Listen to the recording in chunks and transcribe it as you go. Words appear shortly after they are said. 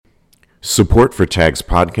Support for Tags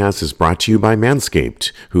Podcast is brought to you by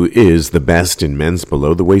Manscaped, who is the best in men's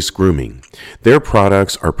below-the-waist grooming. Their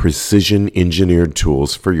products are precision-engineered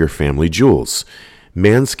tools for your family jewels.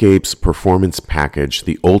 Manscaped's Performance Package,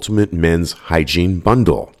 the ultimate men's hygiene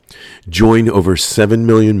bundle. Join over 7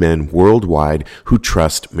 million men worldwide who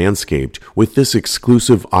trust Manscaped with this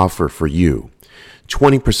exclusive offer for you.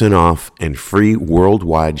 20% off and free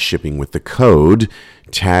worldwide shipping with the code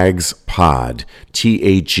TAGSPOD,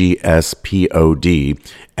 TAGSPOD,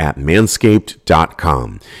 at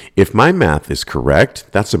manscaped.com. If my math is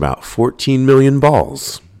correct, that's about 14 million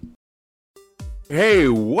balls. Hey,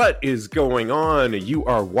 what is going on? You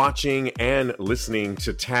are watching and listening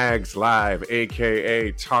to Tags Live,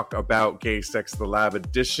 aka Talk About Gay Sex, the live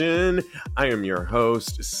edition. I am your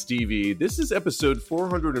host, Stevie. This is episode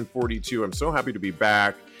 442. I'm so happy to be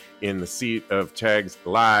back in the seat of Tags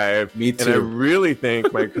Live. Me too. And I really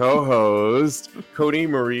thank my co-host, Cody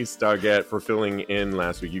Maurice Doggett, for filling in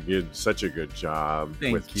last week. You did such a good job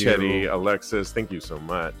with Teddy, Alexis. Thank you so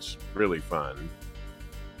much. Really fun.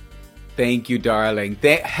 Thank you, darling.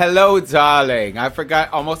 Hello, darling. I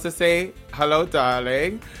forgot almost to say hello,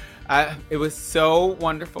 darling. It was so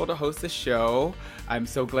wonderful to host the show. I'm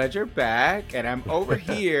so glad you're back. And I'm over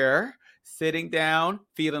here sitting down,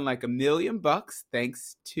 feeling like $1,000,000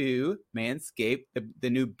 thanks to Manscaped, the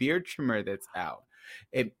new beard trimmer that's out.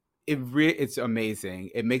 It's amazing.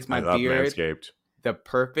 It makes my beard Manscaped the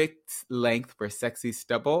perfect length for sexy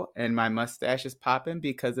stubble, and my mustache is popping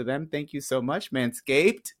because of them. Thank you so much,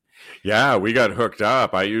 Manscaped. Yeah, we got hooked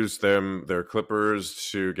up. I used their clippers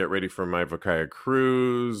to get ready for my Vacaya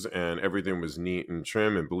cruise, and everything was neat and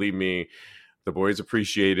trim. And believe me, the boys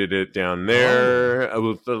appreciated it down there.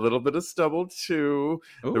 With a little bit of stubble too.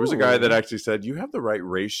 Ooh. There was a guy that actually said, "You have the right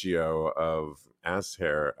ratio of ass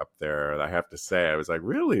hair up there." I have to say, I was like,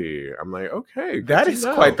 "Really?" I'm like, "Okay, that is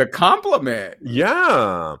quite the compliment."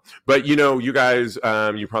 Yeah, but you guys,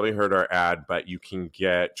 you probably heard our ad, but you can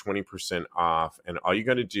get 20% off, and all you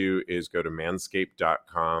got to do is go to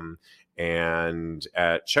manscaped.com, and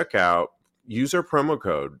at checkout, use our promo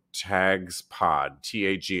code TAGSPOD,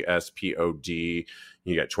 TAGSPOD.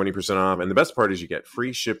 You get 20% off. And the best part is you get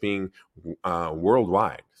free shipping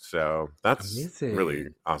worldwide. So that's amazing. Really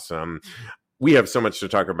awesome. We have so much to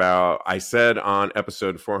talk about. I said on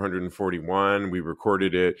episode 441, we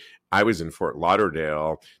recorded it. I was in Fort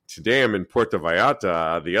Lauderdale. Today I'm in Puerto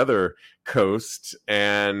Vallarta, the other coast,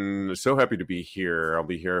 and so happy to be here. I'll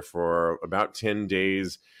be here for about 10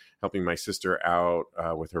 days. Helping my sister out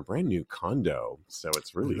with her brand new condo. So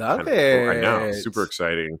it's really cool right now. Super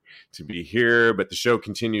exciting to be here. But the show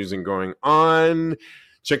continues and going on.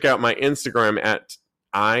 Check out my Instagram at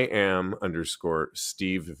 @Iam_Steve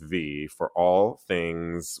V for all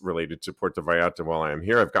things related to Puerto Vallarta while I am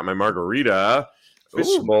here. I've got my margarita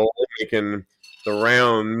fishbowl making the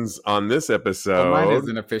rounds on this episode. Well, mine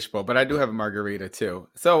isn't a fishbowl, but I do have a margarita too.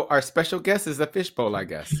 So our special guest is a fishbowl, I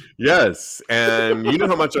guess. Yes, and you know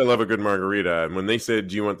how much I love a good margarita. And when they said,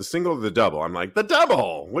 "Do you want the single or the double?" I'm like, "The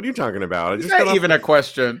double." What are you talking about? It's not even a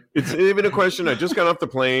question. It's even a question. I just got off the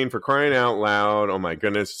plane, for crying out loud. Oh my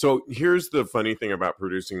goodness. So here's the funny thing about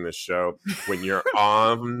producing this show. When you're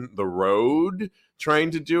on the road trying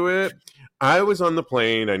to do it, I was on the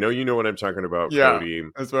plane. I know you know what I'm talking about, yeah, Cody.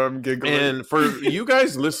 That's why I'm giggling. And for you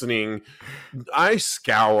guys listening, I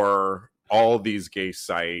scour all these gay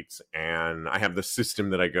sites, and I have the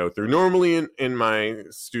system that I go through. Normally in my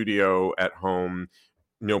studio at home,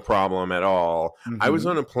 no problem at all. Mm-hmm. I was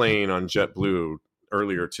on a plane on JetBlue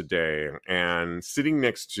earlier today, and sitting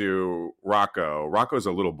next to Rocco. Rocco's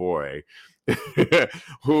a little boy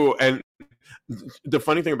and the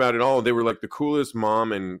funny thing about it all, they were like the coolest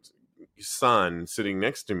mom and son sitting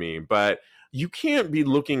next to me, but you can't be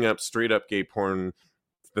looking up straight up gay porn,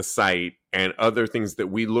 the site, and other things that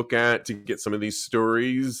we look at to get some of these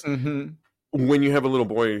stories when you have a little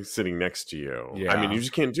boy sitting next to you. Yeah. I mean, you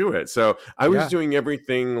just can't do it. So I was doing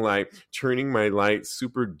everything like turning my light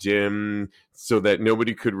super dim so that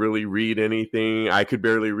nobody could really read anything. I could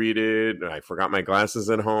barely read it. I forgot my glasses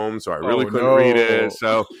at home, so I really couldn't read it.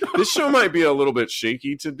 So this show might be a little bit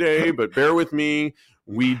shaky today, but bear with me.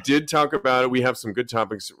 We did talk about it. We have some good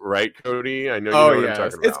topics, right, Cody? I know you know what I'm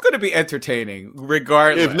talking about. It's going to be entertaining,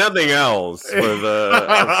 regardless. If nothing else, for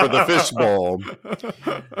the fishbowl.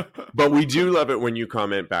 But we do love it when you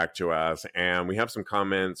comment back to us, and we have some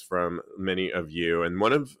comments from many of you. And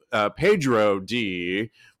one of Pedro D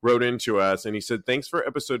wrote into us, and he said, "Thanks for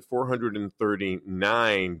episode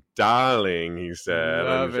 439, darling." He said,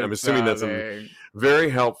 "I'm assuming that's Very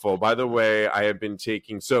helpful. By the way, I have been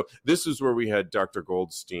taking, so this is where we had Dr.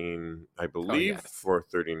 Goldstein, I believe, yes.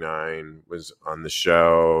 439 was on the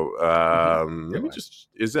show. Let me just,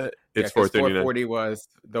 is that, it's 439? 440 was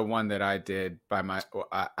the one that I did by my,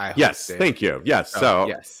 I yes, hosted. thank you. Yes. So,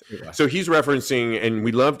 yes. So he's referencing, and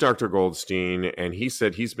we love Dr. Goldstein, and he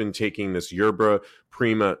said he's been taking this Yerba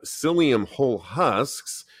Prima Psyllium whole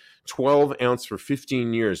husks, 12 ounce for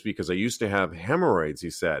 15 years because I used to have hemorrhoids,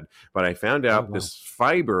 he said, but I found out this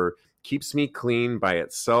fiber keeps me clean by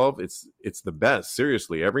itself. It's the best.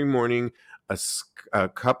 Seriously, every morning, a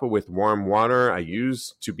cup with warm water. I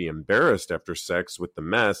used to be embarrassed after sex with the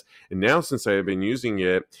mess. And now since I have been using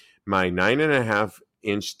it, my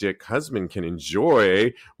 9.5-inch dick husband can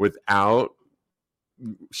enjoy without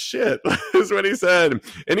shit. That's what he said.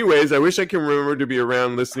 Anyways, I wish I can remember to be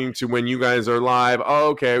around listening to when you guys are live. Oh,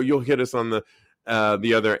 okay, you'll hit us on the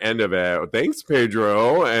other end of it. Thanks,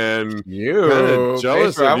 Pedro. And you kind of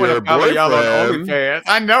jealous Pedro, of your boyfriend. Y'all on OnlyFans.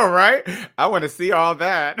 I know, right? I want to see all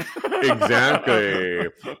that. Exactly.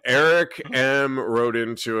 Eric M wrote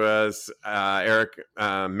into us.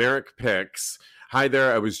 Merrick Picks. Hi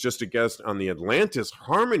there. I was just a guest on the Atlantis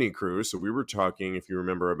Harmony cruise. So we were talking, if you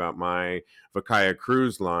remember, about my Vakaya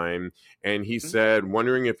cruise line. And he said,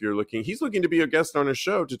 wondering if he's looking to be a guest on a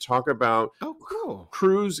show to talk about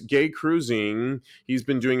gay cruising. He's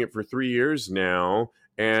been doing it for 3 years now.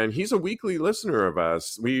 And he's a weekly listener of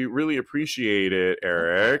us. We really appreciate it,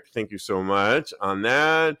 Eric. Thank you so much on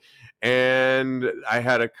that. And I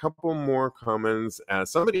had a couple more comments.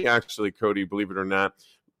 Somebody actually, Cody, believe it or not,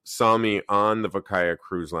 saw me on the Vakaya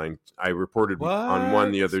cruise line. I reported on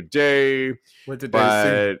one the other day. What did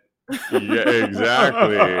they see? Yeah,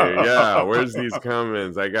 exactly. Yeah, where's these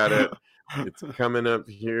comments? I got it. It's coming up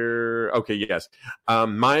here. Okay, yes.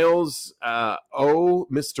 Miles,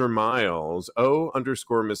 Mr. Miles,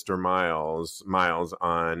 _Mr. Miles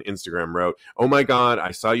on Instagram wrote, "Oh my God,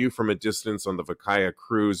 I saw you from a distance on the Vakaya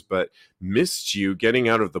cruise, but missed you getting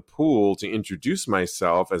out of the pool to introduce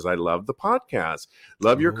myself as I love the podcast.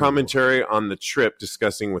 Love your commentary on the trip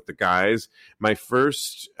discussing with the guys. My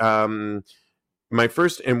first,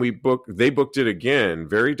 and they booked it again.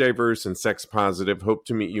 Very diverse and sex positive. Hope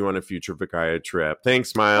to meet you on a future Vakaya trip."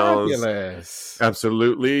 Thanks, Miles. Fabulous.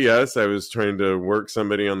 Absolutely. Yes. I was trying to work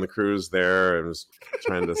somebody on the cruise there. I was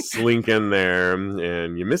trying to slink in there,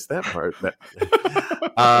 and you missed that part.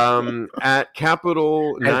 At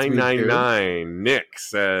Capital 999, Nick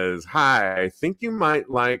says, "Hi, I think you might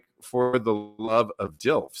like For the Love of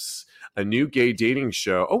Dilfs, a new gay dating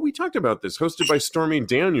show." Oh, we talked about this, hosted by Stormy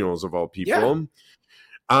Daniels, of all people.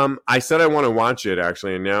 Yeah. I said I want to watch it,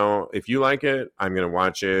 actually, and now if you like it, I'm going to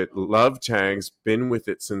watch it. Love tags, been with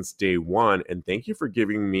it since day one, and thank you for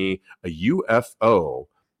giving me a UFO.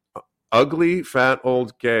 Ugly, fat,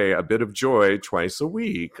 old gay, a bit of joy twice a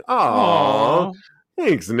week. Aww.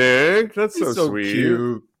 Thanks, Nick. That's so sweet.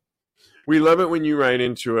 Cute. We love it when you write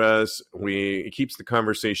into us. It keeps the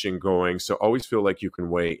conversation going. So always feel like you can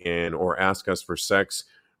weigh in or ask us for sex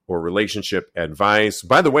or relationship advice.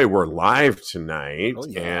 By the way, we're live tonight,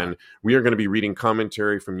 and we are going to be reading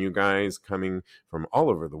commentary from you guys coming from all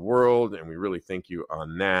over the world, and we really thank you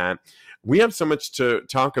on that. We have so much to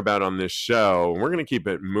talk about on this show, and we're going to keep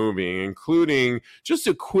it moving, including just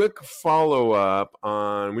a quick follow-up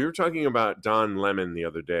on, we were talking about Don Lemon the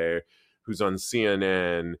other day, who's on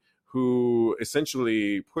CNN, who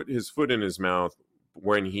essentially put his foot in his mouth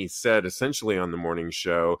when he said, essentially on the morning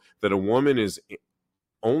show, that a woman is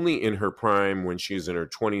only in her prime when she's in her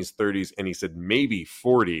 20s, 30s, and he said maybe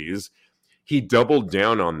 40s. He doubled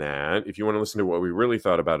down on that. If you want to listen to what we really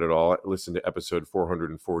thought about it all, listen to episode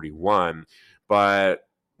 441. But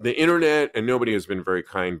the internet and nobody has been very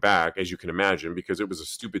kind back, as you can imagine, because it was a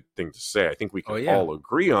stupid thing to say. I think we can all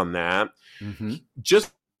agree on that. Mm-hmm.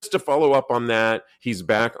 Just to follow up on that, he's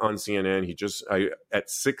back on CNN. At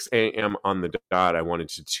 6 a.m. on the dot, I wanted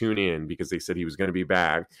to tune in because they said he was going to be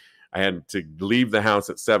back. I had to leave the house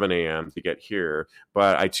at 7 a.m. to get here,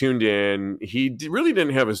 but I tuned in. He really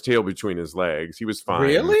didn't have his tail between his legs. He was fine.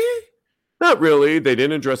 Really? Not really. They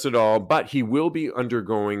didn't address it all, but he will be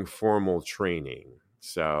undergoing formal training.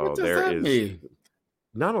 So what does that mean?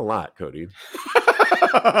 Not a lot, Cody.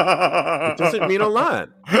 It doesn't mean a lot,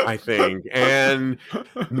 I think. And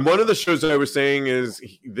one of the shows that I was saying is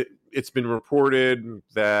it's been reported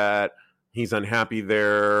that he's unhappy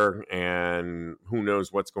there, and who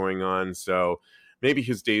knows what's going on. So maybe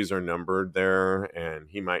his days are numbered there, and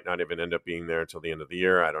he might not even end up being there till the end of the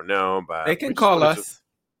year. I don't know, but they can call us.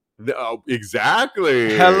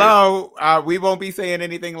 Exactly. Hello. We won't be saying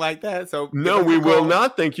anything like that. So No, we will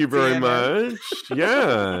not. Thank you very CNN. much.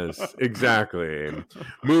 Yes, exactly.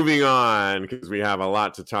 Moving on, because we have a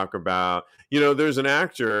lot to talk about. There's an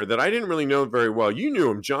actor that I didn't really know very well. You knew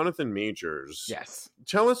him, Jonathan Majors. Yes.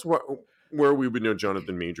 Tell us where we would know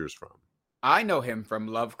Jonathan Majors from. I know him from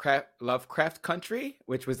Lovecraft Country,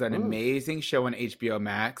 which was an amazing show on HBO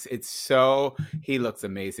Max. He looks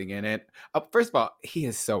amazing in it. First of all, he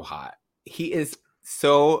is so hot. He is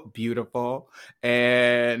so beautiful.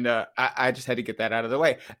 And I just had to get that out of the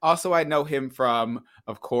way. Also, I know him from,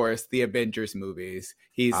 of course, the Avengers movies.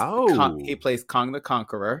 He plays Kong the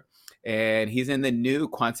Conqueror, and he's in the new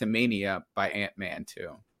Quantumania by Ant-Man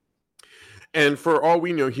too. And for all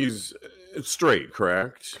we know, he's straight,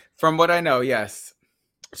 correct? From what I know, yes.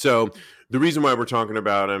 So the reason why we're talking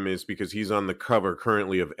about him is because he's on the cover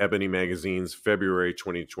currently of Ebony Magazine's February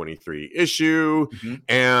 2023 issue. Mm-hmm.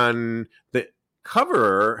 And the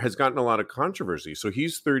cover has gotten a lot of controversy. So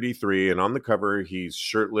he's 33, and on the cover, he's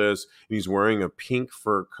shirtless, and he's wearing a pink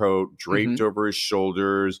fur coat draped over his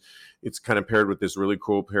shoulders. It's kind of paired with this really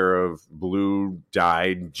cool pair of blue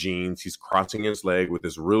dyed jeans. He's crossing his leg with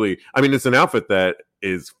this it's an outfit that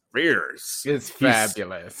is fierce. It's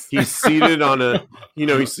fabulous. He's seated on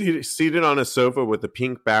seated on a sofa with a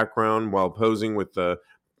pink background while posing with a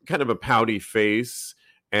kind of a pouty face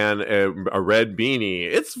and a red beanie.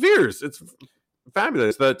 It's fierce. It's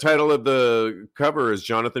fabulous. The title of the cover is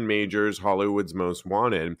Jonathan Majors, Hollywood's Most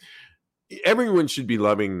Wanted. Everyone should be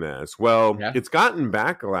loving this. Well, It's gotten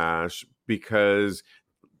backlash because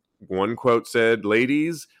one quote said,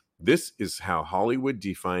 "Ladies, this is how Hollywood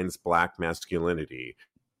defines Black masculinity.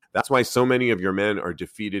 That's why so many of your men are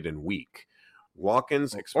defeated and weak."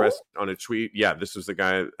 Watkins expressed on a tweet. Yeah, this was the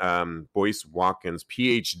guy, Boyce Watkins,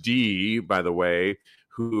 PhD, by the way,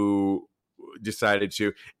 who decided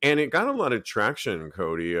to. And it got a lot of traction,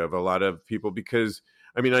 Cody, of a lot of people because,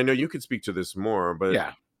 I know you could speak to this more,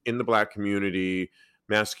 but in the Black community,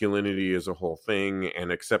 masculinity is a whole thing,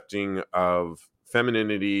 and accepting of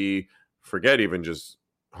femininity, forget even just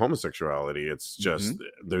homosexuality. It's just,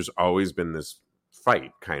 there's always been this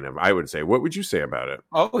fight, kind of, I would say. What would you say about it?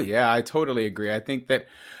 Oh, yeah, I totally agree. I think that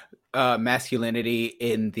masculinity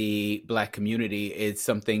in the Black community is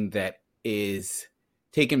something that is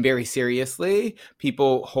taken very seriously.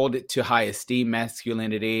 People hold it to high esteem,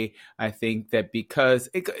 masculinity. I think that because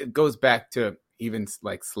it goes back to even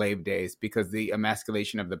like slave days, because the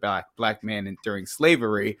emasculation of the black man during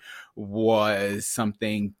slavery was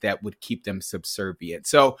something that would keep them subservient.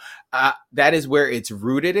 So that is where it's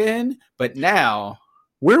rooted in. But now,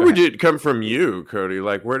 where would it come from you, Cody?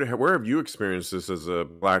 Like, where have you experienced this as a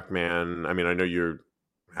Black man? I know you're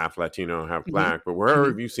half Latino, half Black, but where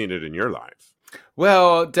have you seen it in your life?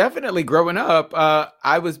 Well, definitely growing up,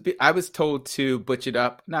 I was told to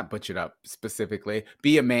not butch it up specifically,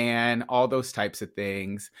 be a man, all those types of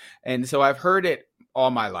things. And so I've heard it all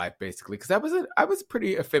my life, basically, because I was a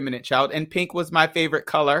pretty effeminate child, and pink was my favorite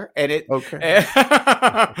color. And it, okay.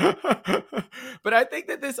 But I think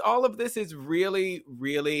that all of this is really,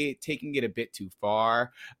 really taking it a bit too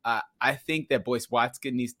far. I think that Boyce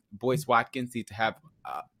Watkins needs to have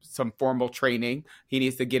some formal training. He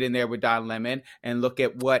needs to get in there with Don Lemon and look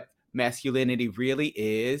at what masculinity really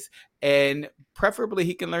is. And preferably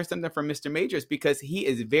he can learn something from Mr. Majors, because he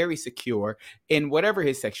is very secure in whatever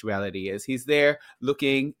his sexuality is. He's there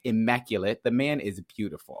looking immaculate. The man is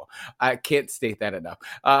beautiful. I can't state that enough.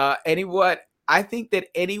 I think that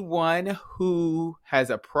anyone who has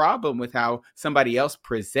a problem with how somebody else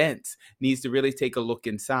presents needs to really take a look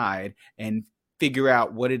inside and figure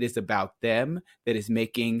out what it is about them that is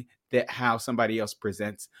making how somebody else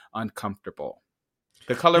presents uncomfortable.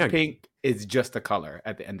 The color pink is just a color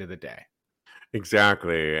at the end of the day.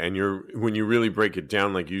 Exactly. And when you really break it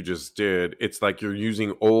down like you just did, it's like you're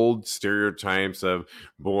using old stereotypes of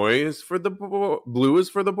boy is for the blue is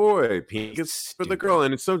for the boy, pink is for the girl.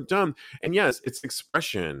 And it's so dumb. And yes, it's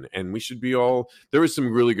expression. And we should be there was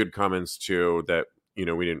some really good comments too that, we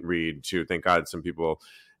didn't read too. Thank God some people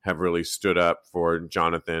have really stood up for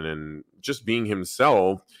Jonathan and just being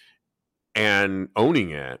himself and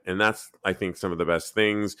owning it. And that's, I think, some of the best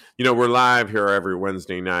things. We're live here every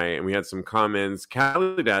Wednesday night, and we had some comments.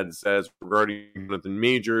 Cali Dad says regarding Jonathan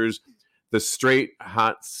Majors, the straight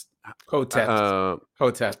hot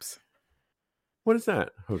Hoteps. What is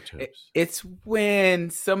that? Hoteps. It's when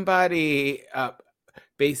somebody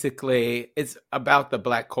basically, it's about the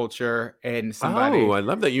Black culture and somebody. Oh, I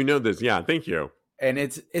love that you know this. Yeah, thank you. And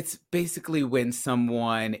it's basically when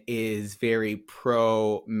someone is very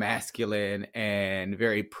pro-masculine and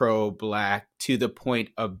very pro-Black to the point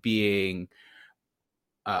of being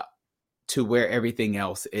to where everything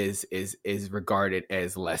else is regarded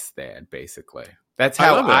as less than, basically. That's I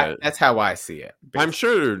how love it. that's how I see it. Basically. I'm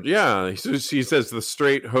sure, yeah. He says the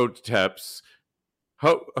straight hoteps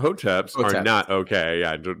are not okay.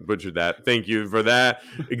 Yeah, I butchered that. Thank you for that.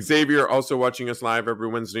 Xavier, also watching us live every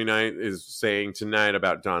Wednesday night, is saying tonight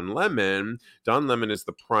about Don Lemon. Don Lemon is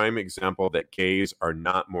the prime example that gays are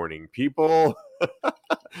not morning people.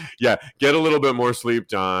 Yeah, get a little bit more sleep,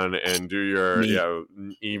 Don, and do your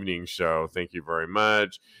evening show. Thank you very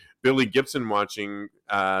much. Billy Gibson, watching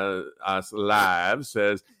us live,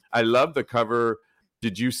 says, I love the cover.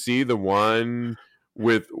 Did you see the one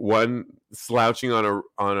with one slouching on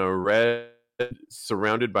a red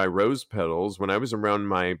surrounded by rose petals? When I was around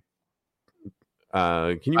my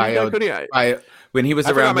can you read that, Cody? When he was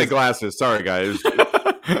I around my glasses. Sorry, guys.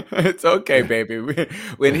 It's okay, baby.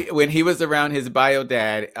 When he was around his bio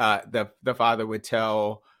dad, the father would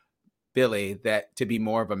tell Billy that to be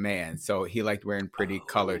more of a man. So he liked wearing pretty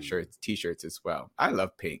colored t-shirts as well. I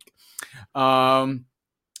love pink. And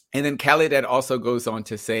then Khaled also goes on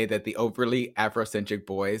to say that the overly Afrocentric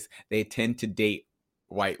boys, they tend to date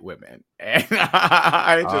white women. And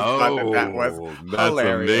I just thought that was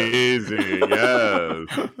hilarious. Amazing.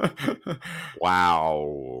 Yes.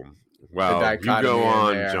 Wow. Well, you go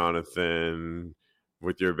on, Jonathan,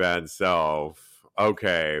 with your bad self.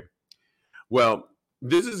 Okay. Well,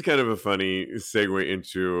 this is kind of a funny segue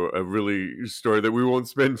into a really story that we won't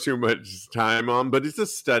spend too much time on, but it's a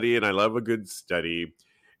study, and I love a good study.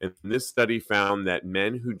 And this study found that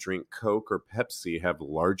men who drink Coke or Pepsi have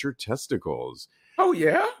larger testicles. Oh,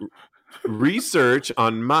 yeah? Research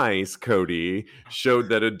on mice, Cody, showed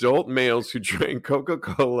that adult males who drank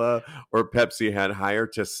Coca-Cola or Pepsi had higher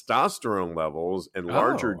testosterone levels and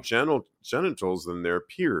larger genitals than their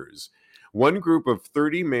peers. One group of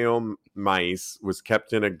 30 male mice was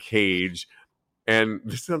kept in a cage, and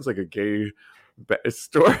this sounds like a gay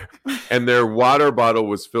store, and their water bottle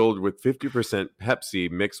was filled with 50% Pepsi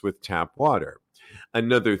mixed with tap water.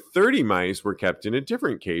 Another 30 mice were kept in a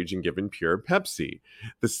different cage and given pure Pepsi.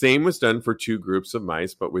 The same was done for 2 groups of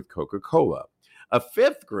mice, but with Coca-Cola. A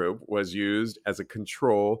 5th group was used as a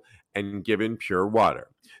control and given pure water.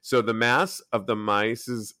 So the mass of the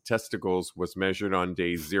mice's testicles was measured on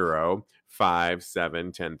day 0, 5,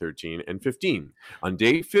 7, 10, 13, and 15. On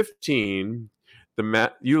day 15,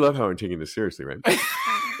 you love how I'm taking this seriously, right?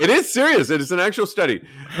 It is serious. It is an actual study.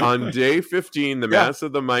 On day 15, the mass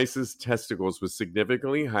of the mice's testicles was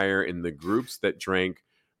significantly higher in the groups that drank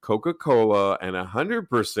Coca-Cola and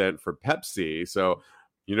 100% for Pepsi. So,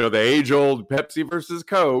 the age-old Pepsi versus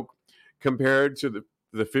Coke compared to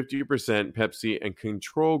the 50% Pepsi and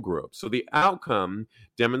control group. So the outcome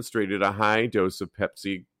demonstrated a high dose of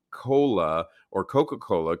Pepsi Cola or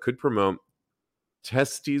Coca-Cola could promote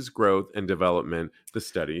testes growth and development, the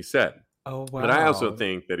study said. Oh, wow. But I also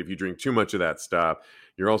think that if you drink too much of that stuff,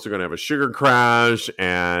 you're also going to have a sugar crash.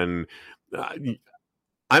 And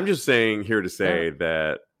I'm just saying here to say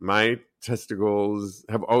that my testicles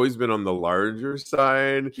have always been on the larger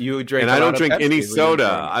side. You drink, and I don't drink any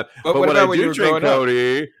soda. But what I do drink,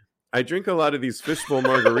 Cody, I drink a lot of these fishbowl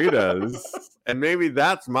margaritas, and maybe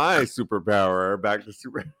that's my superpower. Back to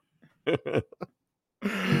super.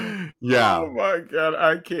 Yeah. Oh my God,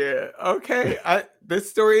 I can't. Okay, this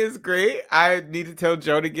story is great. I need to tell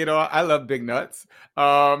Joe to get on. I love big nuts.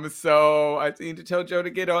 So I need to tell Joe to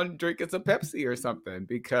get on drinking some Pepsi or something,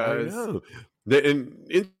 because I know. And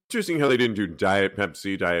interesting how they didn't do Diet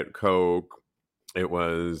Pepsi, Diet Coke. It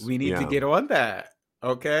was we need to get on that.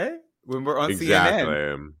 Okay, when we're on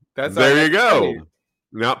CNN. That's there you go. Study.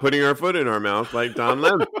 Not putting our foot in our mouth like Don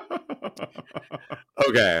Lemon.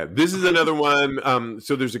 Okay, this is another one.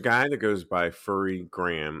 So there's a guy that goes by Furry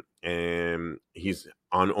Grant, and he's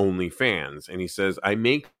on OnlyFans, and he says, I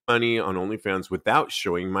make money on OnlyFans without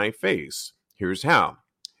showing my face. Here's how.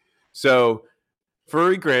 So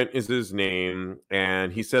Furry Grant is his name,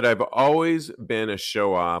 and he said, I've always been a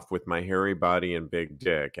show-off with my hairy body and big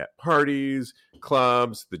dick at parties,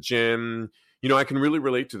 clubs, the gym. I can really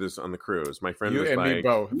relate to this on the cruise. My friend was like, me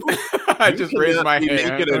both. I just raised my hand.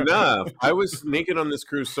 Naked enough. I was naked on this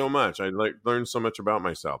cruise so much. I learned so much about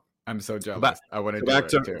myself. I'm so jealous. I want to do it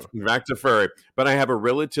too. Back to furry. But I have a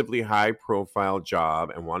relatively high-profile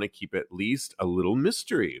job and want to keep at least a little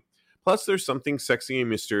mystery. Plus, there's something sexy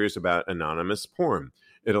and mysterious about anonymous porn.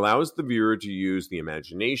 It allows the viewer to use the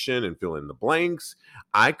imagination and fill in the blanks.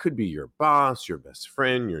 I could be your boss, your best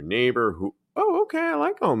friend, your neighbor, Oh, okay. I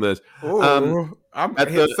like all this. Oh, I'm At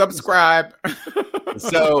hit the subscribe.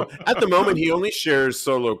 So at the moment, he only shares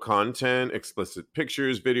solo content, explicit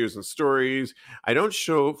pictures, videos, and stories. I don't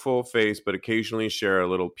show full face, but occasionally share a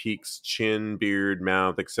little peeks, chin, beard,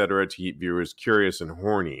 mouth, etc., to keep viewers curious and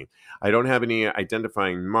horny. I don't have any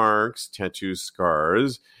identifying marks, tattoos,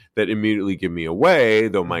 scars that immediately give me away,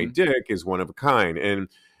 though my Mhm. dick is one of a kind. And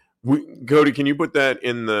Cody, can you put that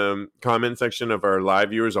in the comment section of our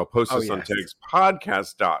live viewers? I'll post Oh, this on yes.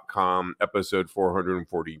 TEDxPodcast.com, episode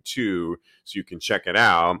 442, so you can check it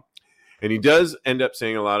out. And he does end up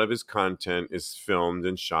saying a lot of his content is filmed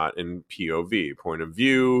and shot in POV, point of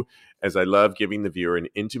view, as I love giving the viewer an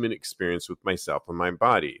intimate experience with myself and my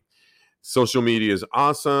body. Social media is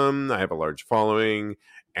awesome. I have a large following,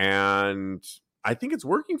 and I think it's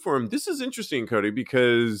working for him. This is interesting, Cody,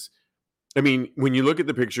 because I mean, when you look at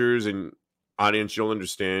the pictures and audience, you'll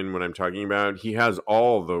understand what I'm talking about. He has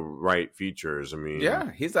all the right features. I mean,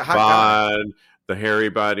 Yeah, he's a hot guy. bod, the hairy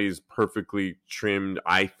body's perfectly trimmed,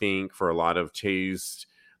 I think, for a lot of taste.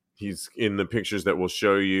 He's in the pictures that we'll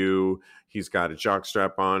show you. He's got a jock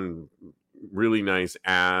strap on, really nice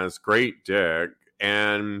ass, great dick.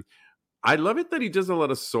 And I love it that he does a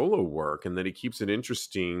lot of solo work and that he keeps it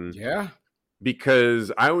interesting Yeah.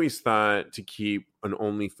 because I always thought to keep an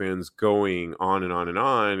OnlyFans going on and on and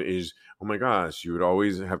on is, oh my gosh, you would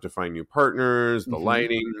always have to find new partners, the Mhm.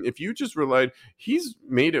 lighting. If you just relied, he's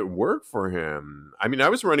made it work for him. I mean, I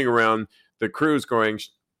was running around the cruise going,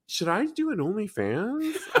 should I do an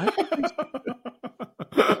OnlyFans?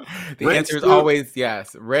 The answer is Dude, always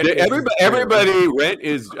yes. Rent is everybody, rent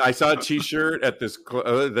is. I saw a T-shirt at this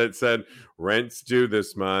that said rent's due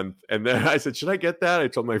this month, and then I said, "Should I get that?" I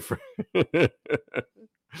told my friend.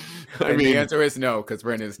 I mean, the answer is no, because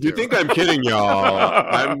rent is due. You think I'm kidding,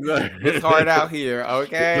 y'all? It's hard out here,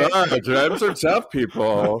 okay? Times are tough,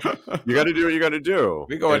 people. You got to do what you got to do.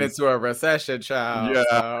 We're going into a recession, child.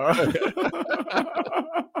 Yeah. So.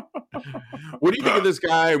 What do you think of this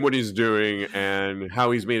guy and what he's doing and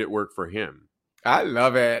how he's made it work for him? I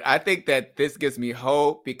love it. I think that this gives me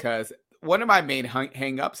hope because one of my main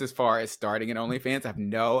hang-ups as far as starting an OnlyFans,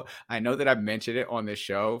 I know that I've mentioned it on the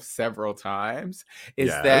show several times,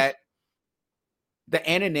 is that the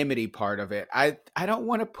anonymity part of it. I don't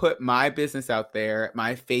want to put my business out there,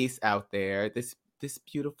 my face out there, this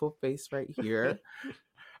beautiful face right here.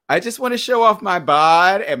 I just want to show off my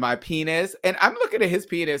bod and my penis. And I'm looking at his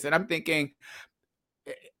penis and I'm thinking,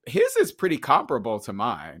 his is pretty comparable to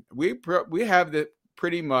mine. We have the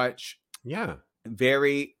pretty much,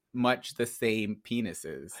 very much the same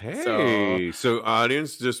penises. Hey, so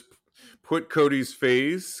audience, just put Cody's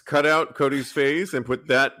face, cut out Cody's face, and put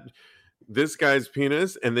this guy's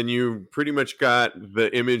penis, and then you pretty much got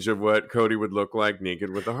the image of what Cody would look like naked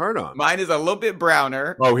with a heart on. Mine is a little bit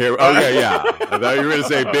browner. Oh, here. Okay, yeah. I thought you were going to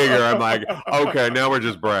say bigger. I'm like, okay, now we're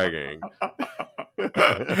just bragging.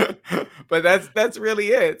 But that's really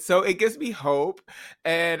it. So it gives me hope,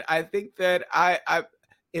 and I think that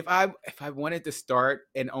if I wanted to start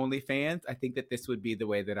an OnlyFans, I think that this would be the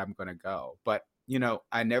way that I'm going to go. But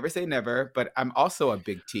I never say never. But I'm also a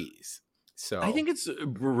big tease. So I think it's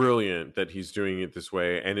brilliant that he's doing it this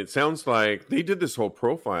way. And it sounds like they did this whole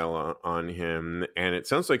profile on him. And it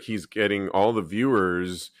sounds like he's getting all the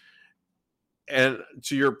viewers. And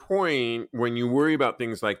to your point, when you worry about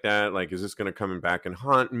things like that, like, is this going to come back and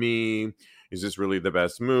haunt me? Is this really the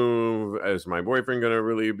best move? Is my boyfriend going to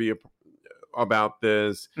really be about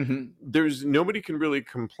this? There's nobody can really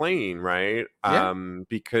complain, right? Yeah.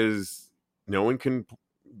 Because no one can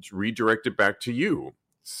redirect it back to you.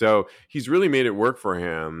 So he's really made it work for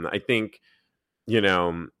him. I think,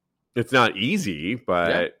 it's not easy,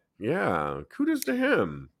 but yeah, kudos to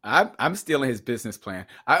him. I'm stealing his business plan.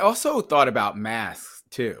 I also thought about masks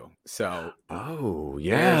too. So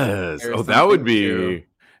yes. That would be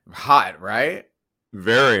hot, right?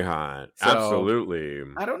 Very hot. So, absolutely.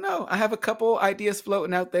 I don't know. I have a couple ideas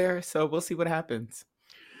floating out there, so we'll see what happens.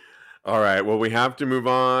 All right. Well, we have to move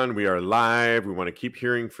on. We are live. We want to keep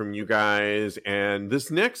hearing from you guys. And this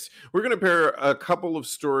next, we're going to pair a couple of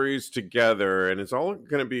stories together, and it's all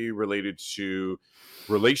going to be related to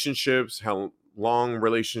relationships, how long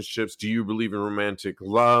relationships, do you believe in romantic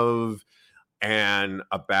love, and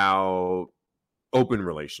about open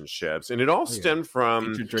relationships. And it all stemmed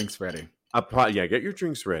from... Get your drinks ready. Get your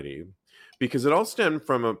drinks ready. Because it all stemmed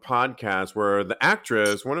from a podcast where the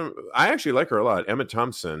actress, I actually like her a lot, Emma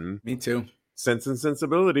Thompson. Me too. Sense and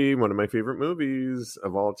Sensibility, one of my favorite movies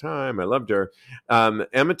of all time. I loved her.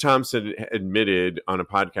 Emma Thompson admitted on a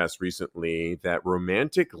podcast recently that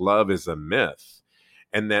romantic love is a myth.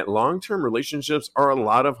 and that long-term relationships are a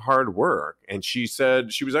lot of hard work. And she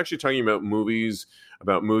said she was actually talking about movies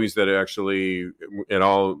that actually it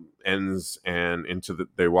all ends and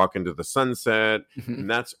they walk into the sunset, and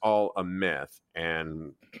that's all a myth.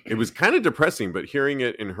 And it was kind of depressing, but hearing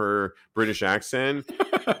it in her British accent,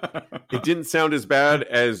 it didn't sound as bad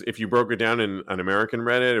as if you broke it down in an American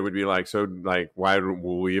Reddit. It would be like, so like, why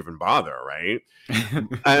will we even bother, right?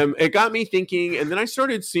 It got me thinking, and then I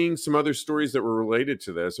started seeing some other stories that were related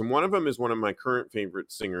to this. And one of them is one of my current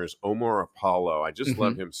favorite singers, Omar Apollo. I just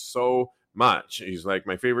love him so much. He's like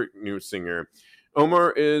my favorite new singer.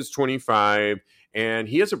 Omar is 25, and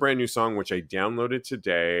he has a brand new song, which I downloaded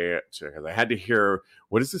today because I had to hear,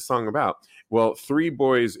 what is this song about? Well, Three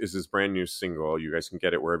Boys is his brand new single. You guys can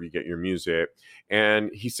get it wherever you get your music.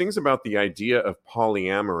 And he sings about the idea of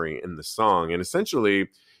polyamory in the song. And essentially,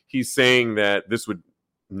 he's saying that this would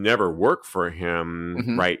never work for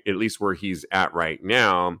him, right? At least where he's at right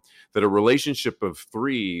now, that a relationship of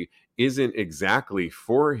three isn't exactly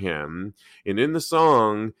for him. And in the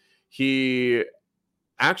song, he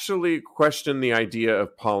actually questioned the idea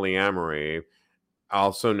of polyamory,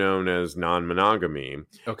 also known as non-monogamy.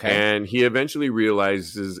 Okay. And he eventually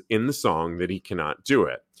realizes in the song that he cannot do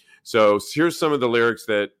it. So here's some of the lyrics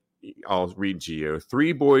that I'll read to you.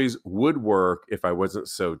 Three boys would work if I wasn't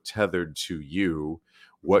so tethered to you.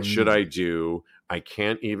 What should I do? I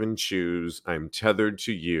can't even choose. I'm tethered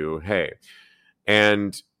to you. Hey.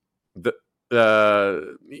 And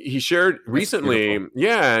he shared recently,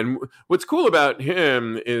 and what's cool about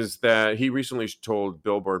him is that he recently told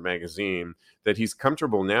Billboard magazine that he's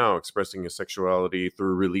comfortable now expressing his sexuality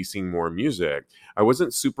through releasing more music. I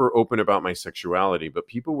wasn't super open about my sexuality, but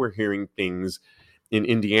people were hearing things in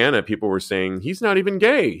Indiana. People were saying he's not even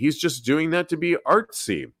gay. He's just doing that to be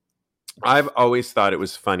artsy. I've always thought it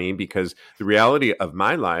was funny because the reality of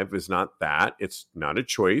my life is not that. It's not a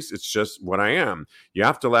choice. It's just what I am. You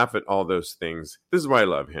have to laugh at all those things. This is why I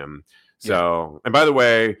love him. So, and by the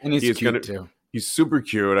way, and he's cute too. He's super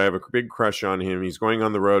cute. I have a big crush on him. He's going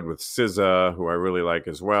on the road with SZA, who I really like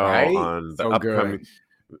as well, on the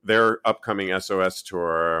their upcoming SOS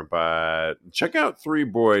tour. But check out Three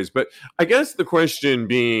Boys. But I guess the question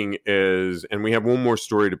being is, and we have one more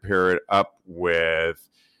story to pair it up with,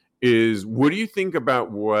 is what do you think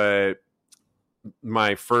about what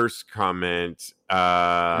my first comment,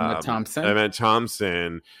 Emma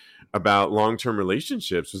Thompson, about long-term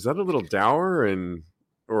relationships? Was that a little dour,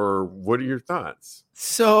 or what are your thoughts?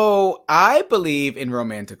 So I believe in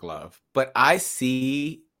romantic love, but I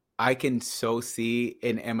can so see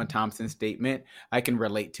in Emma Thompson's statement, I can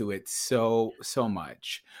relate to it so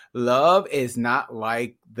much. Love is not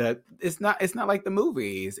like it's not like the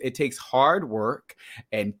movies. It takes hard work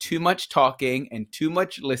and too much talking and too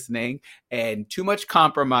much listening and too much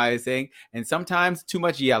compromising and sometimes too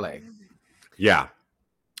much yelling. Yeah.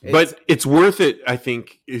 But it's worth it, I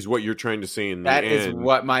think, is what you're trying to say in the end. That is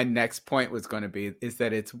what my next point was going to be, is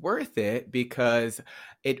that it's worth it because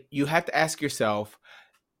you have to ask yourself,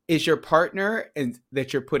 is your partner and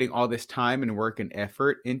that you're putting all this time and work and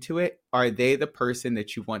effort into it, are they the person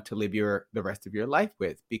that you want to live the rest of your life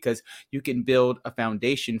with? Because you can build a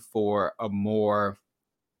foundation for a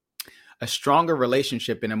stronger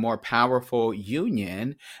relationship and a more powerful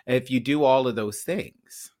union if you do all of those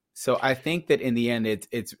things. So I think that in the end,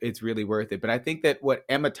 it's really worth it. But I think that what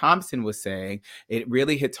Emma Thompson was saying, it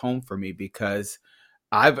really hits home for me because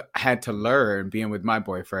I've had to learn, being with my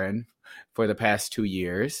boyfriend for the past 2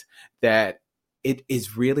 years, that it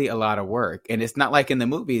is really a lot of work. And it's not like in the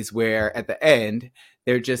movies where at the end,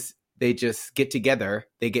 they just get together,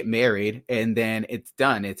 they get married, and then it's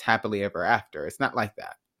done. It's happily ever after. It's not like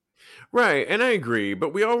that. Right. And I agree.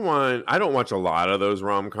 But I don't watch a lot of those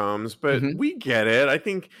rom-coms, but we get it. I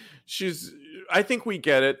think we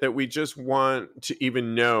get it, that we just want to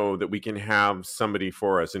even know that we can have somebody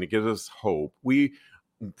for us, and it gives us hope. We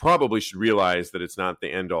probably should realize that it's not the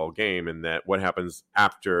end all game and that what happens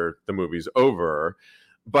after the movie's over.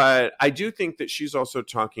 But I do think that she's also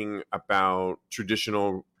talking about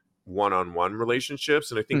traditional one-on-one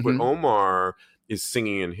relationships. And I think what Omar is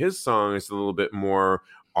singing in his song is a little bit more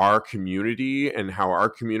our community and how our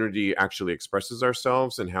community actually expresses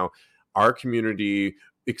ourselves and how our community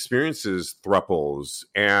experiences thruples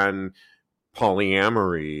and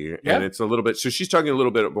polyamory. Yep. And it's a little bit, so she's talking a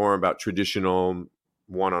little bit more about traditional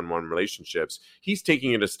one-on-one relationships. He's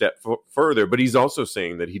taking it a step further, but he's also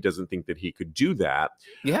saying that he doesn't think that he could do that.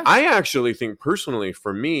 Yeah. I actually think personally,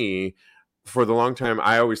 for me, for the long time,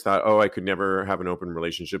 I always thought, oh, I could never have an open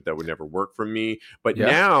relationship. That would never work for me. But Yeah.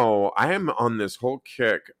 now I am on this whole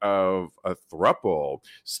kick of a throuple,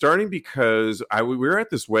 starting because we were at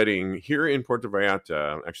this wedding here in Puerto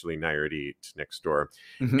Vallarta, actually Nayarit next door.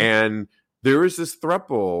 Mhm. And there was this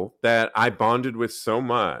throuple that I bonded with so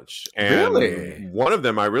much. And Really? one of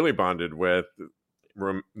them I really bonded with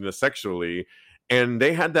sexually. And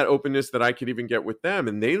they had that openness that I could even get with them.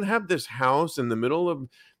 And they have this house in the middle of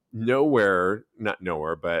nowhere, not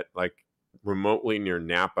nowhere, but like remotely near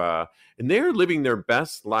Napa. And they're living their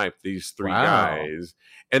best life, these three Wow. guys.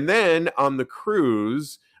 And then on the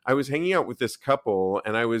cruise, I was hanging out with this couple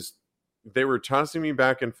and they were tossing me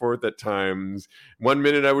back and forth at times. 1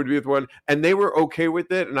 minute I would be with one and they were okay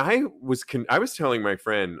with it. And I was telling my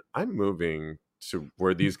friend, I'm moving to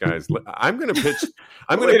where these guys live. I'm going to pitch.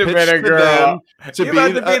 I'm going to pitch to them to you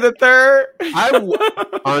about to be the third.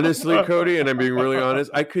 Honestly, Cody, and I'm being really honest,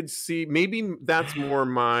 I could see maybe that's more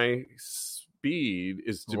my speed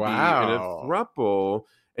is to be in a throuple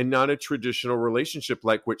and not a traditional relationship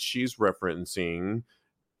like what she's referencing.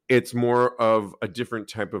 It's more of a different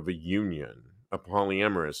type of a union, a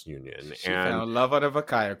polyamorous union. She found love on a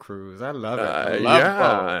Vacaya cruise. I love it.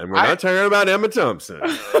 And we're not talking about Emma Thompson.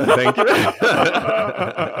 Thank you.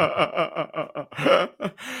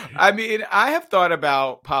 I mean, I have thought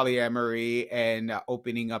about polyamory and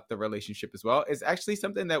opening up the relationship as well. It's actually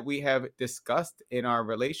something that we have discussed in our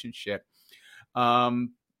relationship. But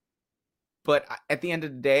at the end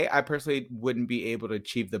of the day, I personally wouldn't be able to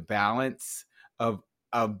achieve the balance of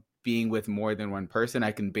being with more than one person.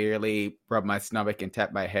 I can barely rub my stomach and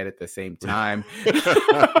tap my head at the same time.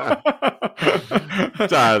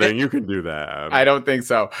 Darling, you can do that. I don't think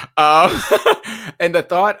so. And the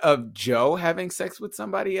thought of Joe having sex with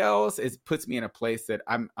somebody else puts me in a place that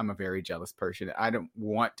I'm a very jealous person. I don't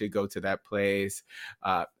want to go to that place.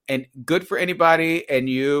 And good for anybody and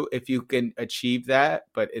you if you can achieve that,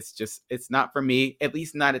 but it's not for me, at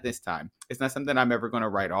least not at this time. It's not something I'm ever going to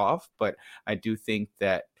write off, but I do think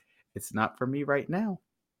that it's not for me right now.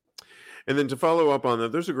 And then to follow up on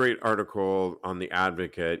that, there's a great article on The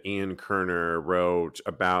Advocate. Ian Kerner wrote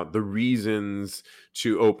about the reasons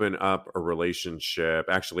to open up a relationship.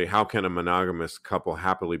 Actually, how can a monogamous couple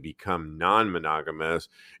happily become non-monogamous?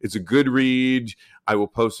 It's a good read. I will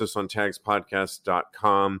post this on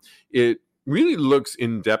tagspodcast.com. It really looks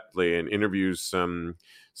in-depthly and interviews some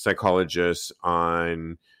psychologists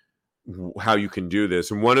on how you can do this.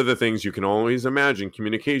 And one of the things you can always imagine,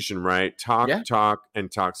 communication, right? Talk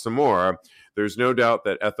and talk some more. There's no doubt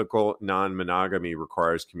that ethical non-monogamy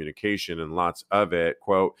requires communication and lots of it.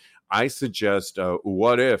 Quote, I suggest a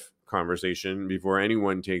what if conversation before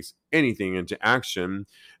anyone takes anything into action.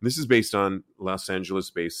 This is based on Los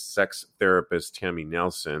Angeles-based sex therapist Tammy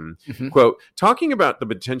Nelson. Mm-hmm. Quote, talking about the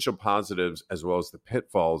potential positives as well as the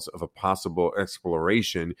pitfalls of a possible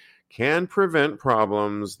exploration can prevent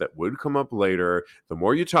problems that would come up later. The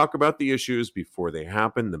more you talk about the issues before they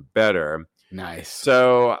happen, the better. Nice.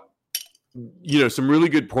 So, some really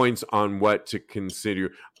good points on what to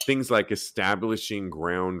consider. Things like establishing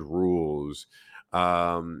ground rules.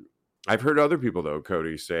 I've heard other people, though,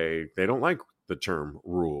 Cody, say they don't like the term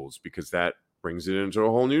rules because that brings it into a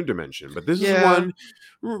whole new dimension. But this is one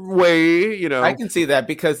way, I can see that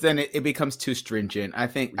because then it becomes too stringent. I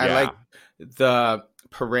think I like the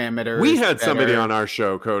parameters. We had somebody on our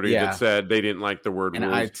show, Cody, that said they didn't like the word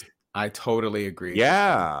rules. I totally agree.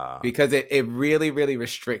 Yeah. Because it really, really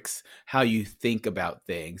restricts how you think about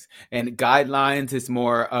things. And guidelines is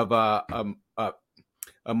more of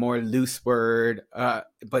a more loose word,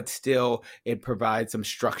 but still it provides some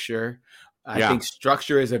structure. I think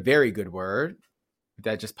structure is a very good word.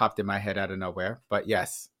 That just popped in my head out of nowhere. But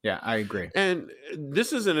yes, I agree. And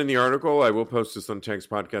this isn't in the article. I will post this on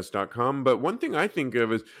textpodcast.com. But one thing I think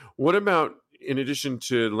of is, what about, in addition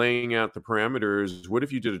to laying out the parameters, what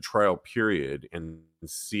if you did a trial period and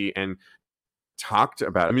talked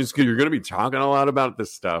about, I mean, you're going to be talking a lot about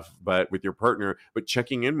this stuff, but with your partner, but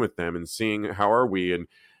checking in with them and seeing how are we. And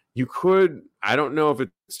you could, I don't know if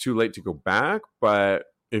it's too late to go back, but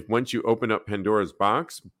if once you open up Pandora's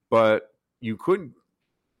box, but you could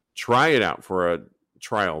try it out for a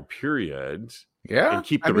trial period. Yeah. And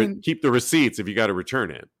keep the receipts if you got to return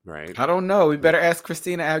it, right? I don't know. We better ask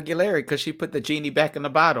Christina Aguilera because she put the genie back in the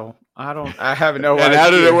bottle. I have no idea. And how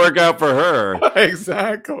did it work out for her?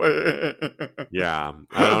 Exactly. Yeah.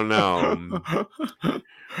 I don't know.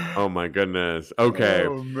 Oh my goodness. Okay.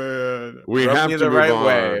 Oh man. We have to move right on.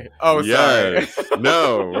 Way. Oh, yes. sorry.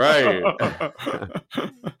 No, right.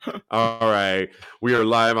 All right. We are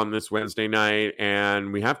live on this Wednesday night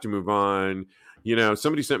and we have to move on.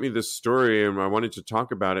 Somebody sent me this story and I wanted to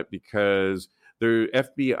talk about it because the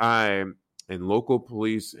FBI and local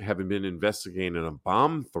police have been investigating a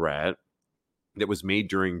bomb threat that was made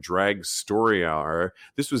during drag story hour.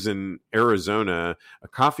 This was in Arizona. A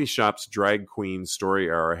coffee shop's drag queen story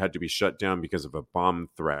hour had to be shut down because of a bomb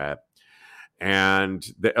threat. And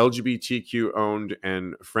the LGBTQ owned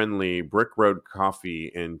and friendly Brick Road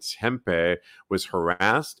Coffee in Tempe was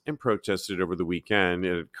harassed and protested over the weekend.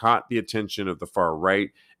 It had caught the attention of the far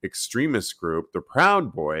right extremist group, the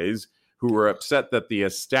Proud Boys, who were upset that the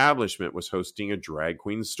establishment was hosting a drag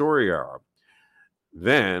queen story hour.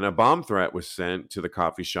 Then a bomb threat was sent to the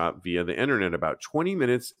coffee shop via the internet about 20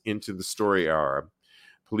 minutes into the story hour.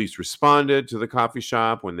 Police responded to the coffee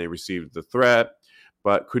shop when they received the threat,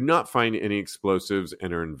 but could not find any explosives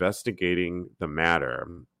and are investigating the matter.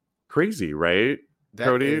 Crazy, right,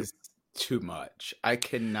 Cody? That is too much. I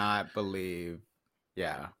cannot believe.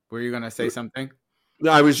 Yeah. Were you going to say something?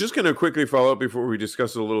 No, I was just going to quickly follow up before we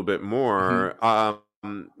discuss it a little bit more.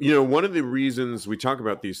 One of the reasons we talk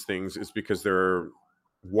about these things is because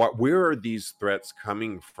where are these threats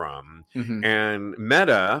coming from? And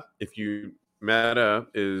Meta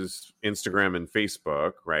is Instagram and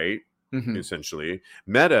Facebook, right? Essentially,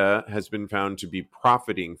 Meta has been found to be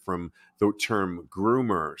profiting from the term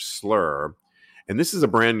groomer slur. And this is a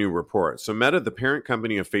brand new report. So Meta, the parent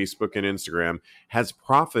company of Facebook and Instagram, has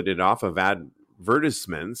profited off of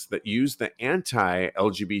advertisements that use the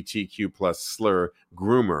anti-LGBTQ plus slur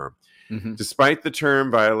groomer, despite the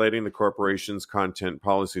term violating the corporation's content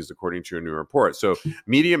policies, according to a new report. So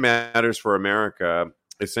Media Matters for America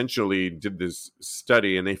essentially did this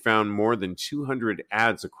study, and they found more than 200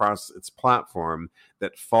 ads across its platform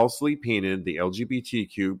that falsely painted the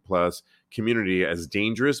LGBTQ plus community as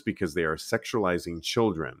dangerous because they are sexualizing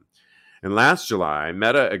children. And last July,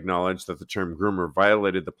 Meta acknowledged that the term groomer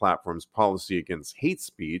violated the platform's policy against hate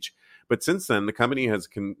speech. But since then, the company has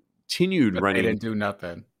continued running. They didn't do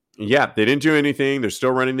nothing. Yeah, they didn't do anything. They're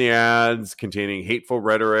still running the ads containing hateful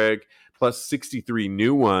rhetoric, plus 63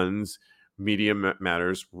 new ones Media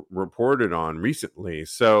Matters reported on recently.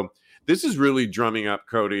 So this is really drumming up,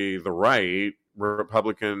 Cody, the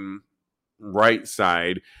Republican right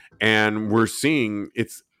side. And we're seeing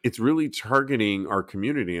it's really targeting our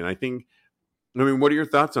community. And what are your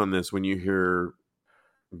thoughts on this when you hear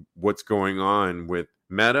what's going on with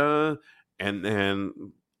Meta and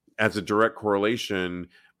then as a direct correlation,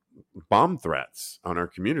 bomb threats on our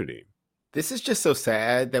community? This is just so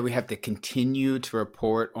sad that we have to continue to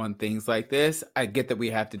report on things like this. I get that we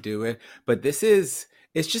have to do it, but it's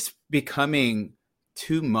just becoming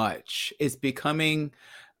too much. It's becoming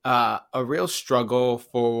a real struggle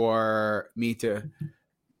for me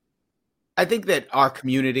I think that our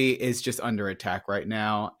community is just under attack right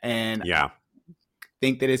now. And yeah.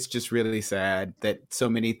 Think that it's just really sad that so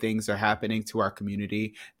many things are happening to our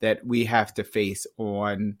community that we have to face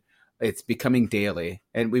on. It's becoming daily,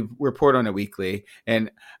 and we report on it weekly, and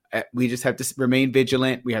we just have to remain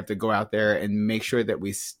vigilant. We have to go out there and make sure that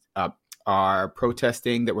we are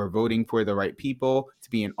protesting, that we're voting for the right people to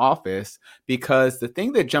be in office, because the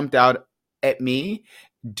thing that jumped out at me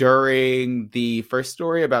during the first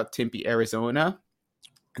story about Tempe, Arizona,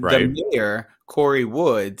 right, the mayor, Corey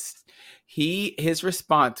Woods, his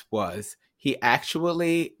response was he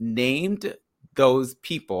actually named those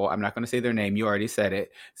people. I'm not going to say their name. You already said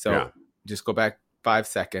it. So Just go back 5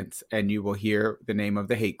 seconds and you will hear the name of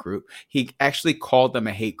the hate group. He actually called them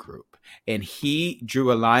a hate group, and he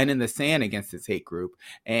drew a line in the sand against this hate group.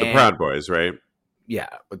 And the Proud Boys, right? Yeah,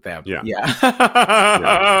 with them. Yeah.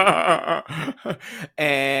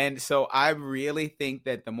 And so I really think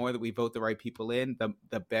that the more that we vote the right people in,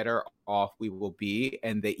 the better off we will be,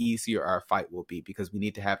 and the easier our fight will be, because we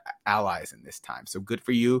need to have allies in this time. So good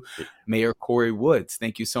for you, Mayor Corey Woods.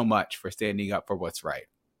 Thank you so much for standing up for what's right.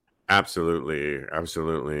 Absolutely.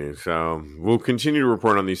 So we'll continue to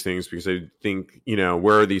report on these things, because I think,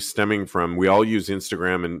 where are these stemming from? We all use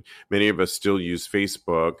Instagram, and many of us still use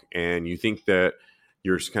Facebook, and you think that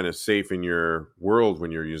you're kind of safe in your world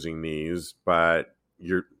when you're using these, but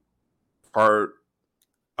you're part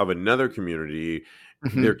of another community.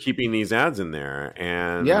 Mm-hmm. They're keeping these ads in there.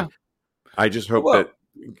 And I just hope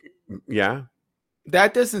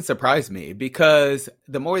that doesn't surprise me, because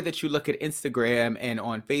the more that you look at Instagram and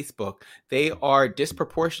on Facebook, they are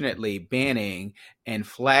disproportionately banning and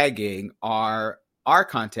flagging our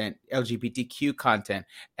content, LGBTQ content,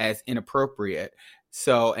 as inappropriate.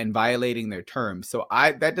 So, and violating their terms. So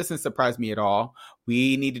that doesn't surprise me at all.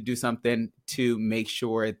 We need to do something to make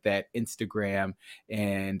sure that Instagram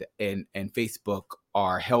and Facebook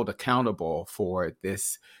are held accountable for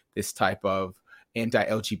this type of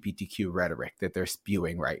anti-LGBTQ rhetoric that they're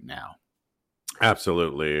spewing right now.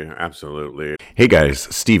 Absolutely. Absolutely. Hey guys,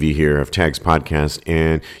 Stevie here of Tags Podcast,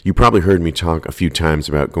 and you probably heard me talk a few times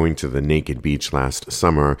about going to the Naked Beach last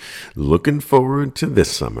summer. Looking forward to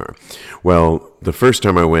this summer. Well, the first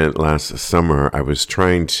time I went last summer, I was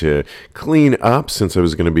trying to clean up since I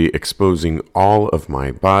was going to be exposing all of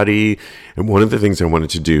my body. And one of the things I wanted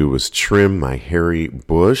to do was trim my hairy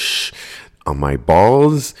bush on my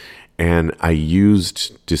balls, and I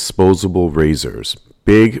used disposable razors.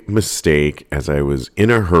 Big mistake, as I was in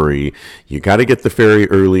a hurry. You got to get the ferry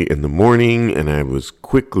early in the morning, and I was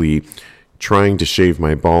quickly trying to shave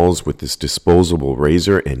my balls with this disposable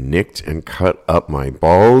razor and nicked and cut up my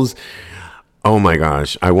balls. Oh my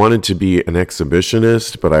gosh, I wanted to be an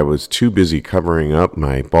exhibitionist, but I was too busy covering up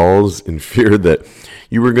my balls in fear that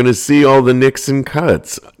you were going to see all the nicks and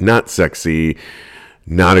cuts. Not sexy.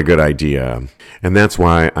 Not a good idea. And that's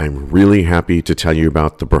why I'm really happy to tell you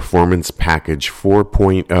about the Performance Package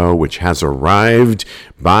 4.0, which has arrived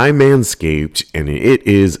by Manscaped, and it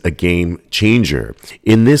is a game changer.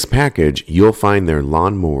 In this package, you'll find their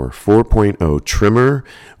Lawnmower 4.0 trimmer,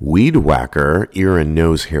 Weed Whacker ear and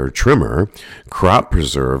nose hair trimmer, Crop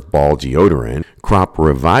Preserve ball deodorant, Crop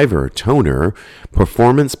Reviver toner,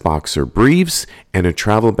 Performance Boxer briefs, and a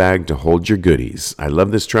travel bag to hold your goodies. I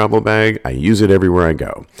love this travel bag. I use it everywhere I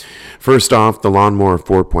go. First off, the Lawnmower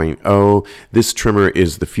 4.0. This trimmer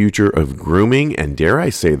is the future of grooming, and dare I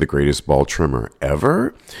say the greatest ball trimmer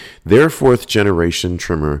ever. Their 4th generation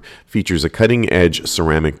trimmer features a cutting-edge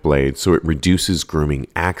ceramic blade, so it reduces grooming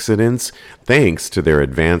accidents thanks to their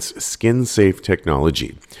advanced skin-safe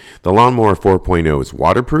technology. The Lawnmower 4.0 is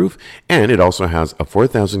waterproof, and it also has a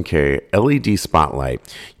 4000K LED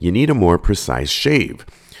spotlight. You need a more precise shave.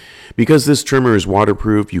 Because this trimmer is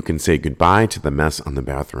waterproof, you can say goodbye to the mess on the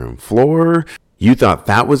bathroom floor. You thought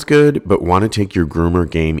that was good, but want to take your groomer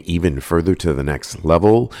game even further to the next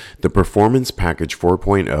level? The Performance Package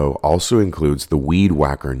 4.0 also includes the Weed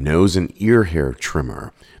Whacker nose and ear hair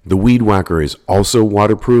trimmer. The Weed Whacker is also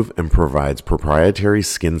waterproof and provides proprietary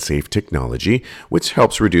skin-safe technology, which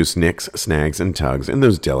helps reduce nicks, snags, and tugs in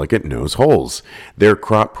those delicate nose holes. Their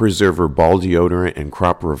Crop Preserver ball deodorant and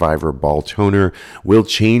Crop Reviver ball toner will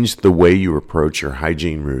change the way you approach your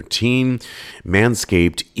hygiene routine.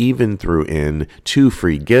 Manscaped even threw in 2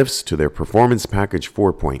 free gifts to their Performance Package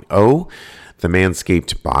 4.0. The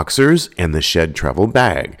Manscaped Boxers and the Shed Travel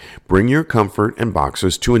Bag. Bring your comfort and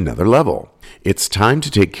boxers to another level. It's time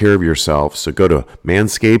to take care of yourself, so go to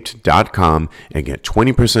manscaped.com and get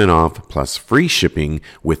 20% off plus free shipping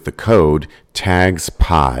with the code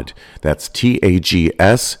TAGSPOD. That's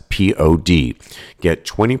TAGSPOD. Get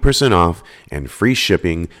 20% off and free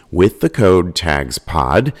shipping with the code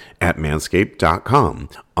TAGSPOD at manscaped.com.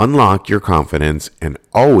 Unlock your confidence and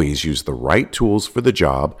always use the right tools for the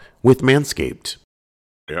job with Manscaped.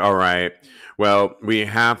 All right. Well, we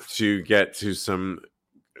have to get to some.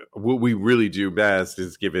 What we really do best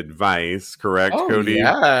is give advice, correct, Cody?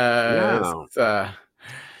 Yes. Yeah.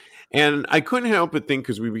 And I couldn't help but think,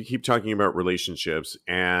 because we keep talking about relationships,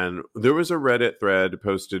 and there was a Reddit thread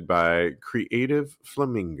posted by Creative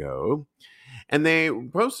Flamingo, and they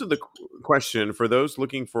posted the question for those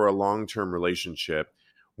looking for a long-term relationship: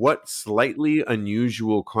 what slightly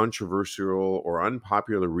unusual, controversial, or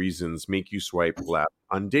unpopular reasons make you swipe left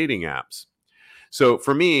on dating apps? So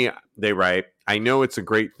for me, they write, I know it's a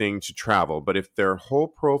great thing to travel, but if their whole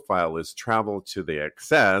profile is travel to the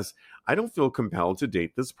excess, I don't feel compelled to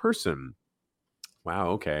date this person. Wow,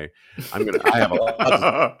 okay. I have a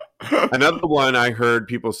lot. Another one I heard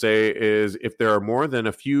people say is, if there are more than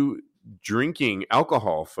a few drinking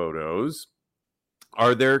alcohol photos,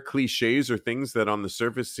 are there cliches or things that on the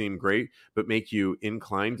surface seem great but make you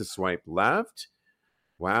inclined to swipe left?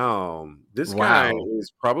 Wow. This guy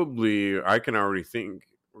is probably, I can already think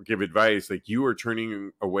or give advice, like, you are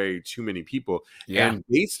turning away too many people. Yeah. And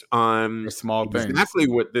based on small things. exactly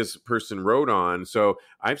what this person wrote on. So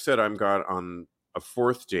I've said I'm got on a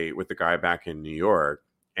 4th date with the guy back in New York.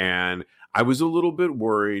 And I was a little bit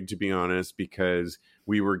worried, to be honest, because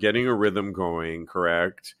we were getting a rhythm going,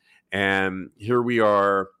 correct? And here we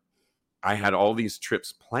are. I had all these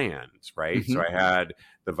trips planned, right? Mhm. So I had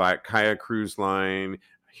the Vaikaya cruise line.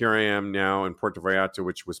 Here I am now in Puerto Vallarta,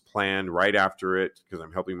 which was planned right after it because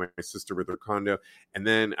I'm helping my sister with her condo. And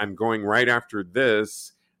then I'm going right after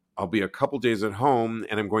this. I'll be a couple days at home,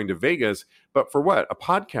 and I'm going to Vegas. But for what? A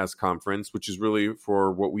podcast conference, which is really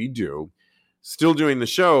for what we do. Still doing the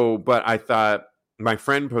show, but I thought, my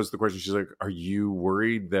friend posed the question. She's like, are you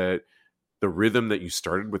worried that the rhythm that you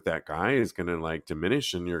started with that guy is going to like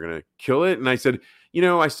diminish and you're going to kill it? And I said,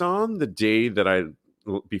 I saw him the day that I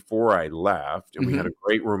before I left, and we had a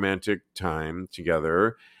great romantic time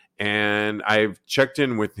together. And I've checked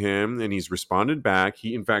in with him, and he's responded back.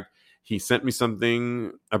 In fact, he sent me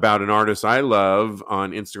something about an artist I love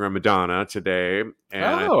on Instagram, Madonna, today, and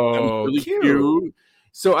I thought that was really cute.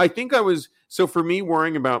 So I think so for me,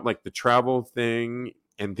 worrying about like the travel thing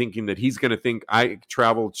and thinking that he's going to think I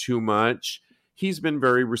travel too much, he's been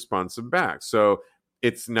very responsive back. So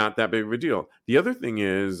it's not that big of a deal. The other thing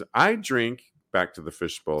is I drink, back to the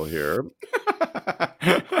fishbowl here,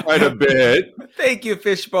 quite a bit. Thank you,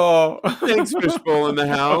 Fishbowl. Thanks, Fishbowl in the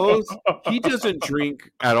house. He doesn't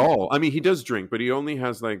drink at all. I mean, he does drink, but he only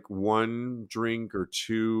has like one drink or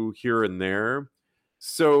two here and there.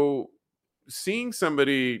 So seeing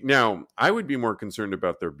somebody now, I would be more concerned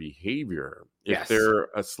about their behavior if they're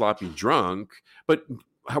a sloppy drunk. But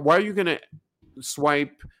why are you going to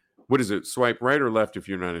swipe? What is it? Swipe right or left if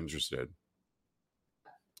you're not interested?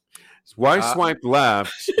 Why swipe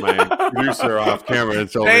left? My producer off camera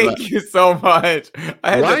told me. Thank you so much.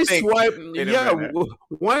 Why swipe?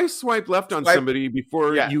 Why swipe left on somebody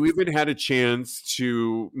before you even had a chance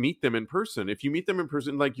to meet them in person? If you meet them in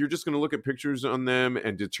person, like you're just going to look at pictures on them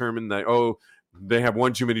and determine that they have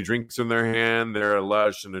one too many drinks in their hand, they're a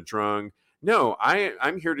lush and a drunk. No,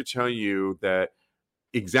 I'm here to tell you that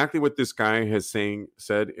exactly what this guy has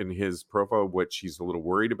said in his profile, which he's a little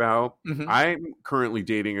worried about. I'm currently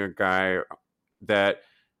dating a guy that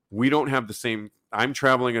we don't have the same. I'm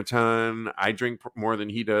traveling a ton. I drink more than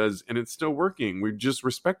he does, and it's still working. We just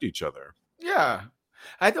respect each other. Yeah.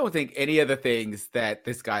 I don't think any of the things that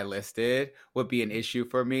this guy listed would be an issue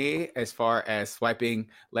for me as far as swiping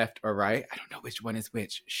left or right. I don't know which one is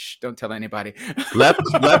which. Shh, don't tell anybody. Left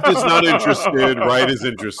is not interested. Right is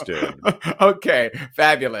interested. Okay,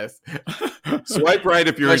 fabulous. Swipe right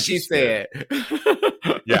if you're what interested. She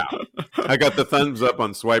said. Yeah. I got the thumbs up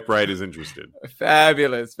on swipe right is interested.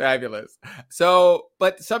 Fabulous. So,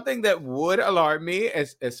 but something that would alarm me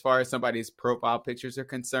as far as somebody's profile pictures are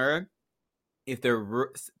concerned, if there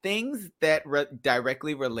are things that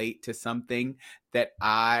directly relate to something that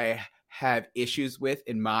I have issues with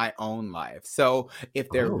in my own life. So if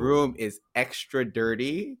their room is extra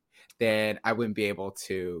dirty, then I wouldn't be able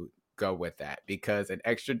to go with that, because an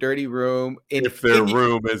extra dirty room if their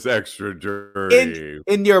room is extra dirty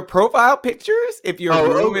in your profile pictures, if your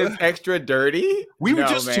room is extra dirty, we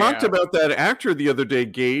just talked about that actor the other day,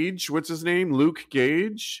 Gage. What's his name? Luke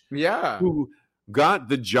Gage. Yeah. Who got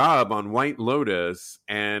the job on White Lotus,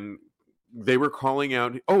 and they were calling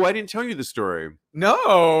out. Oh, I didn't tell you the story.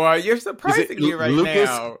 No, you're surprising me right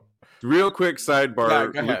now. Real quick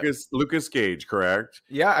sidebar. Lucas Gage, correct?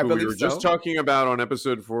 Yeah, I believe so. We were just talking about on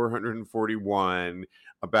episode 441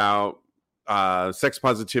 about sex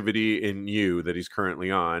positivity in You that he's currently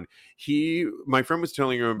on. My friend was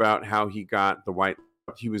telling him about how he got the White.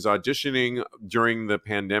 He was auditioning during the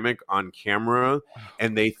pandemic on camera,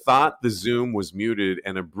 and they thought the Zoom was muted,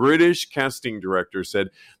 and a British casting director said,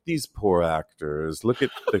 "These poor actors, look at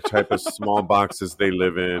the type of small boxes they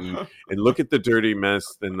live in, and look at the dirty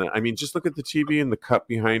mess, and just look at the TV and the cup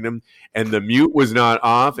behind him." And the mute was not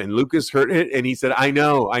off, and Lucas heard it, and he said, I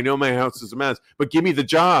know my house is a mess, but give me the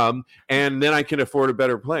job, and then I can afford a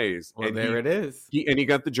better place. Well, and there it is. He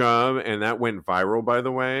got the job, and that went viral, by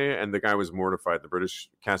the way, and the guy was mortified. The British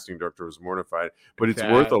casting director was mortified, but it's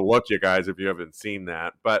worth a look, you guys, if you haven't seen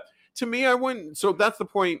that. But to me, I wouldn't. So that's the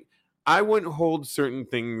point. I wouldn't hold certain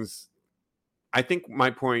things. I think my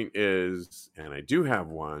point is, and I do have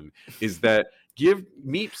one, is that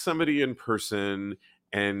meet somebody in person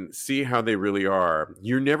and see how they really are.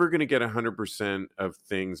 You're never going to get 100% of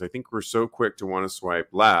things. I think we're so quick to want to swipe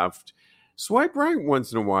left. Swipe right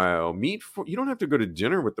once in a while. You don't have to go to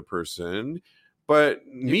dinner with the person, but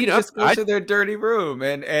meet up. Just go to their dirty room,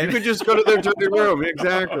 and you could just go to their dirty room.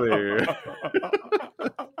 Exactly.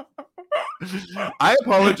 I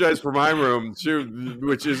apologize for my room too,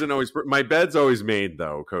 which isn't always. My bed's always made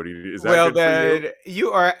though, Cody. Is that well? Then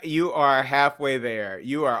you are halfway there.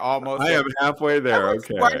 You are almost. I am halfway there.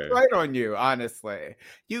 Okay, right on you. Honestly,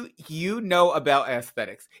 you know about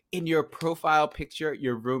aesthetics. In your profile picture,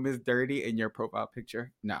 your room is dirty. In your profile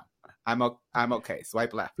picture, no. I'm okay.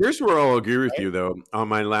 Swipe left. Here's where I'll agree with you, though. On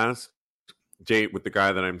my last date with the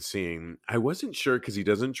guy that I'm seeing, I wasn't sure because he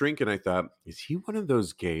doesn't drink, and I thought, is he one of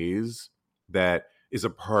those gays that is a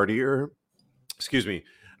partier? Excuse me.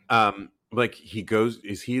 Like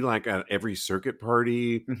is he like at every circuit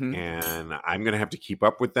party, and I'm going to have to keep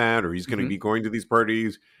up with that, or he's going to be going to these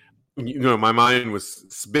parties? My mind was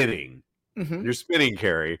spinning. You're spinning,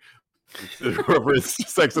 Carrie. Whoever is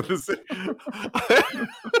Sex of the City.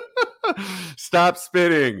 Stop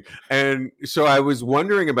spitting. And so I was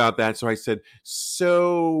wondering about that. So I said,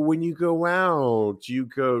 so when you go out, you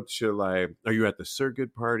go to like, are you at the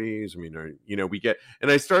circuit parties? I mean, we get,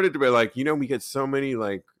 and I started to be like, we get so many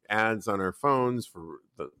like ads on our phones for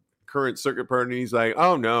the current circuit parties. Like,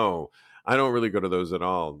 oh no, I don't really go to those at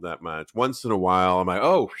all that much. Once in a while, I'm like,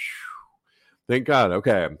 oh, thank God.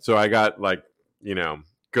 Okay. So I got like,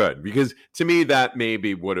 good, because to me that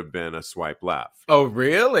maybe would have been a swipe left. Oh,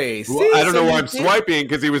 really? Well, I don't know why I'm swiping,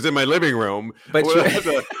 because he was in my living room. But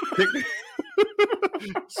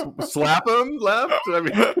slap him left. I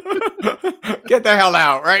mean, get the hell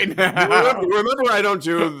out right now. Remember, I don't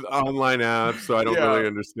do online apps, so I don't really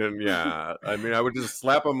understand. Yeah, I mean, I would just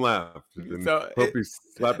slap him left and hope he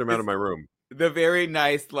slapped him out of my room. The very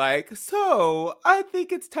nice, like, so I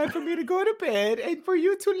think it's time for me to go to bed and for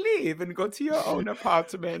you to leave and go to your own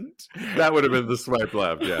apartment. That would have been the swipe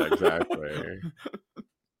left. Yeah, exactly.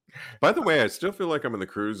 By the way, I still feel like I'm on the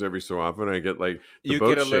cruise every so often. I get like you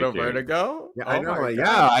get a little vertigo. Yeah, I know.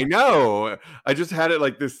 Yeah, I know. I just had it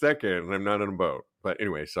like this second, and I'm not on a boat. But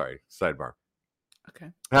anyway, sorry. Sidebar.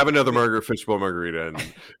 Okay. Have another fishbowl margarita,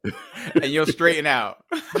 and you'll straighten out.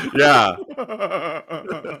 Yeah.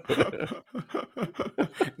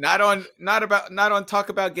 Not on talk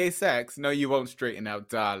about gay sex. No, you won't straighten out,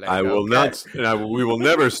 darling. I will not. We will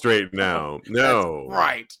never straighten out. No. That's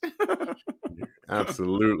right.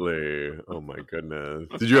 Absolutely. Oh my goodness.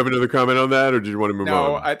 Did you have another comment on that, or did you want to move on?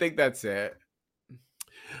 No, I think that's it.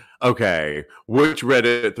 Okay. Which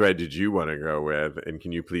Reddit thread did you want to go with, and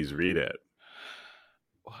can you please read it?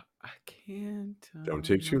 I can't. Don't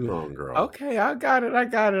take too long, girl. Okay, I got it.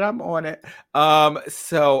 I'm on it.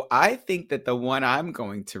 So I think that the one I'm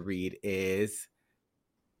going to read is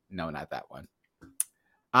not that one.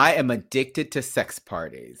 I am addicted to sex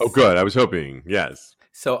parties. Oh, good. I was hoping. Yes.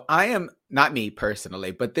 So I am, not me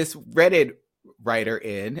personally, but this Reddit writer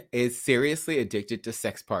is seriously addicted to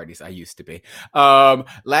sex parties. I used to be.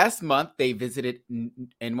 Last month, they visited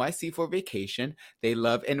NYC for vacation. They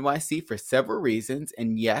love NYC for several reasons.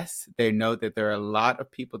 And yes, they know that there are a lot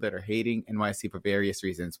of people that are hating NYC for various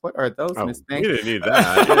reasons. What are those, Miss Thing? You didn't need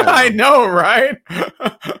that. Yeah. I know, right?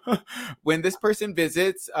 When this person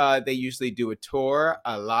visits, they usually do a tour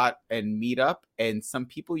a lot and meet up. And some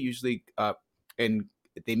people usually,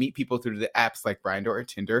 they meet people through the apps like Grindr or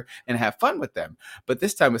Tinder and have fun with them. But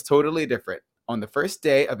this time was totally different. On the first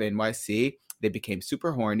day of NYC, they became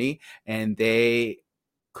super horny and they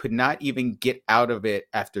could not even get out of it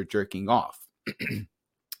after jerking off.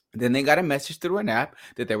 Then they got a message through an app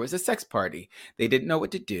that there was a sex party. They didn't know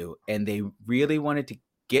what to do, and they really wanted to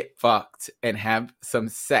get fucked and have some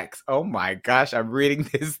sex. Oh my gosh, I'm reading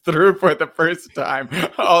this through for the first time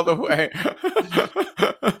all the way.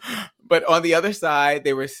 But on the other side,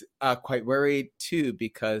 they were quite worried too,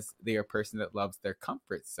 because they are a person that loves their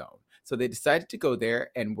comfort zone. So they decided to go there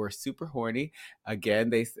and were super horny. Again,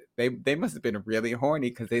 they must have been really horny,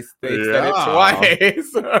 because they said it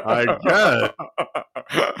twice. I guess.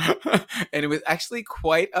 And it was actually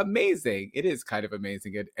quite amazing. It is kind of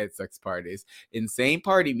amazing at sex parties. Insane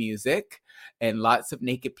party music and lots of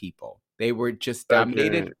naked people. They were just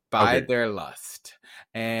dominated by their lust.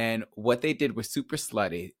 And what they did was super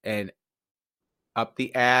slutty and up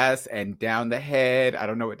the ass and down the head. I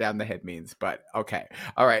don't know what down the head means, but okay.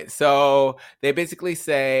 All right. So they basically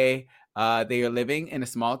say they are living in a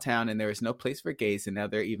small town and there is no place for gays. And now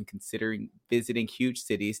they're even considering visiting huge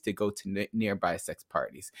cities to go to nearby sex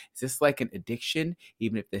parties. Is this like an addiction,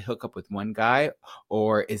 even if they hook up with one guy,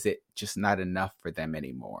 or is it just not enough for them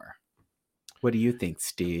anymore? What do you think,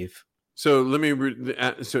 Steve? So let me.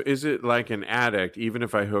 So is it like an addict? Even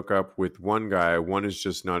if I hook up with one guy, one is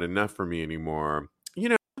just not enough for me anymore.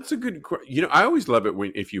 That's a good. I always love it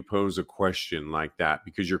if you pose a question like that,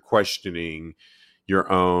 because you're questioning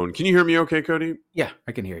your own. Can you hear me? Okay, Cody? Yeah,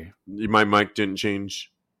 I can hear you. My mic didn't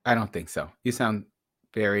change. I don't think so. You sound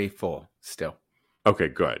very full still. Okay,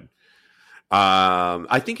 good.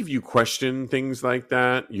 I think if you question things like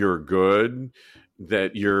that, you're good.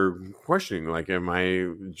 That you're questioning, like,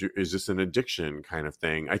 is this an addiction kind of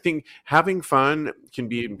thing? I think having fun can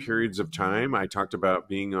be in periods of time. I talked about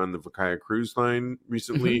being on the Vacaya cruise line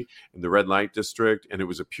recently in the red light district, and it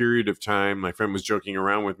was a period of time. My friend was joking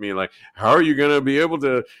around with me, like, how are you going to be able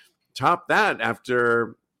to top that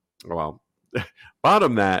after,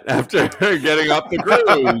 bottom that after getting off the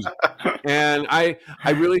cruise? And I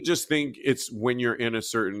really just think it's when you're in a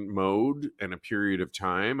certain mode and a period of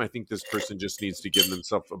time. I think this person just needs to give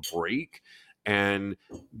themselves a break. And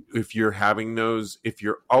if you're if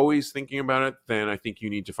you're always thinking about it, then I think you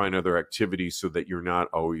need to find other activities so that you're not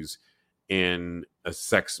always in a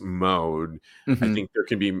sex mode. I Mhm. think there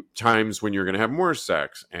can be times when you're going to have more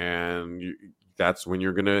sex, and that's when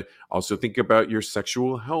you're going to also think about your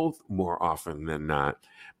sexual health more often than not.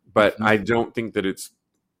 But Mhm. I don't think that it's,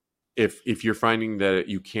 if you're finding that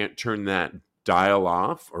you can't turn that dial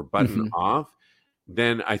off or button Mhm. off,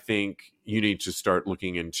 then I think you need to start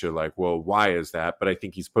looking into like, well, why is that? But I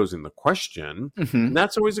think he's posing the question, and Mhm.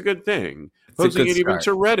 that's always a good thing. It's a Posing good it even start.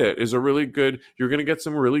 to Reddit is a really good, you're going to get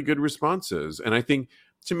some really good responses. And I think,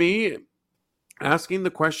 to me, asking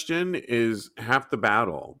the question is half the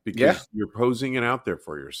battle Yeah. because you're posing it out there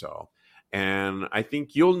for yourself. And I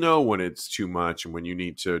think you'll know when it's too much and when you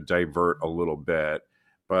need to divert a little bit.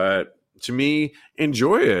 But to me,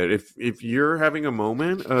 enjoy it. If you're having a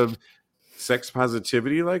moment of sex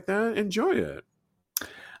positivity like that, enjoy it.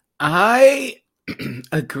 I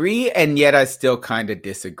agree, and yet I still kind of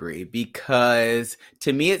disagree because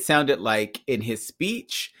to me it sounded like in his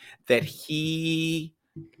speech that he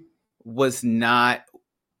was not,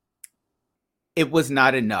 it was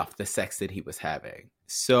not enough, the sex that he was having. Okay.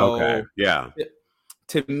 So Yeah.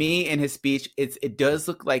 to me in his speech, it does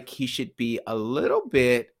look like he should be a little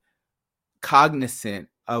bit cognizant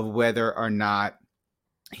of whether or not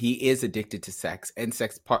he is addicted to sex and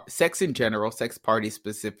sex in general, sex parties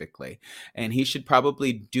specifically, and he should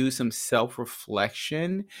probably do some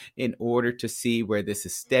self-reflection in order to see where this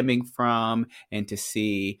is stemming from and to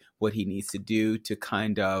see what he needs to do to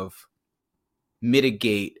kind of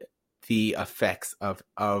mitigate the effects of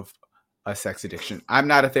a sex addiction. I'm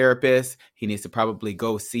not a therapist. He needs to probably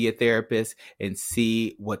go see a therapist and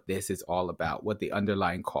see what this is all about, what the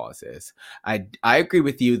underlying cause is. I agree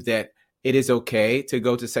with you that it is okay to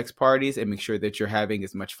go to sex parties and make sure that you're having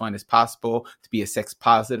as much fun as possible, to be as sex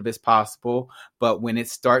positive as possible. But when it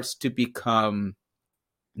starts to become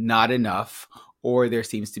not enough, or there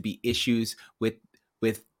seems to be issues with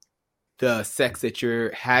the sex that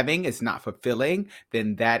you're having is not fulfilling,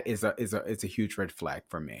 then that is a huge red flag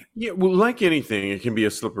for me. Yeah, well, like anything, it can be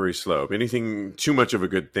a slippery slope. Anything too much of a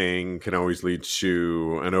good thing can always lead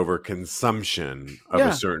to an overconsumption of a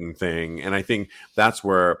Yeah. certain thing. And I think that's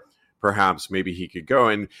where perhaps maybe he could go.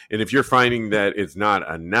 And if you're finding that it's not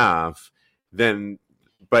enough, then,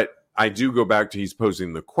 but I do go back to he's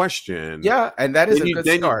posing the question. Yeah, and that is Then a you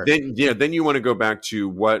good start. then you want to go back to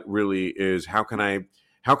what really is, how can I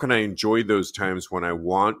enjoy those times when I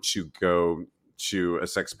want to go to a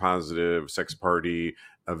sex positive sex party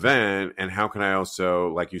event, and how can I also,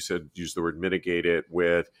 like you said, use the word mitigate it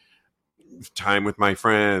with time with my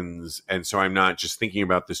friends, and so I'm not just thinking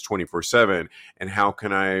about this 24/7, and how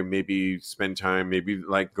can I maybe spend time, maybe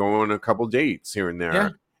like go on a couple dates here and Yeah.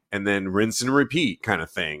 there, and then rinse and repeat kind of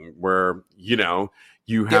thing, where you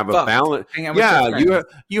have Get a fucked. balance. Hang out with your Yeah,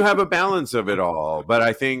 friends. you have a balance of it all. But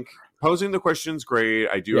I think posing the question's great.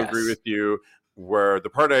 I do agree Yes. with you. Where the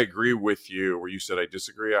part I agree with you, where you said I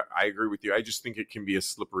disagree, I agree with you. I just think it can be a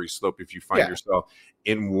slippery slope if you find Yeah. yourself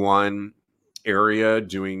in one area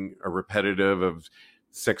doing a repetitive of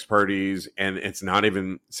sex parties, and it's not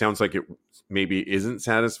even, sounds like it maybe isn't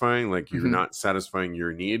satisfying, like you're Mhm. not satisfying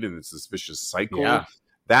your need, and it's this vicious cycle. Yeah,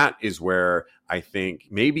 That is where I think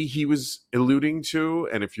maybe he was alluding to.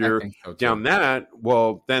 And if I you're think so too. down that,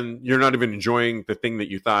 well, then you're not even enjoying the thing that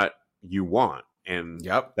you thought you want. And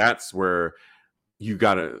Yep. that's where you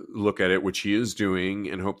got to look at it, which he is doing.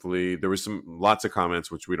 And hopefully there was lots of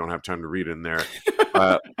comments, which we don't have time to read in there.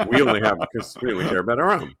 We only have, because we only care about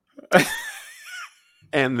our own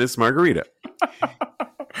and this margarita.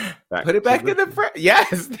 Put it back in the fridge.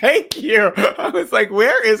 Yes, thank you. I was like,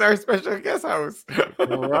 where is our special guest host?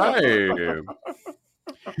 All right.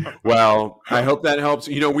 Well, I hope that helps.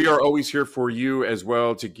 We are always here for you as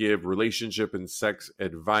well to give relationship and sex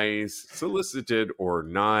advice, solicited or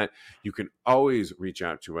not. You can always reach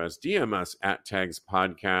out to us, DM us at Tags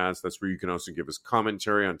Podcast. That's where you can also give us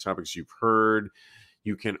commentary on topics you've heard.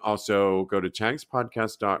 You can also go to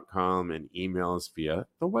tagspodcast.com and email us via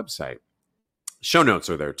the website. Show notes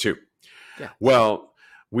are there too. Yeah. Well,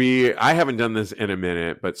 I haven't done this in a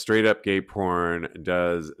minute, but Straight Up Gay Porn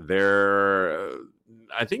does their,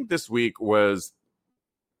 I think this week was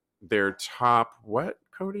their top, what,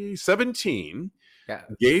 Cody? 17 Yes.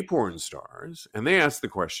 gay porn stars. And they asked the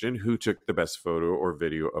question, who took the best photo or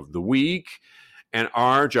video of the week? And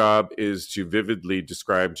our job is to vividly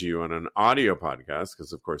describe to you on an audio podcast,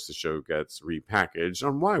 because of course the show gets repackaged,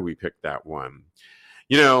 on why we picked that one.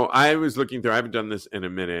 I was looking through, I haven't done this in a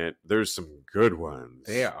minute. There's some good ones.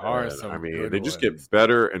 There are some good they just ones. get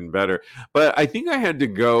better and better. But I think I had to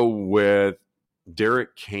go with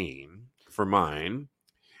Derek Kane for mine.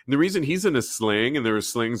 And the reason he's in a sling, and there were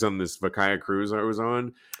slings on this Vakaya cruise I was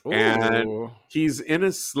on, and Ooh. he's in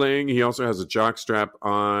a sling. He also has a jock strap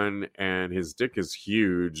on, and his dick is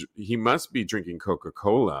huge. He must be drinking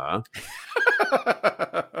Coca-Cola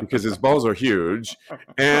because his balls are huge.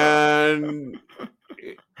 And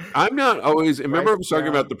I'm not always. Remember, I was talking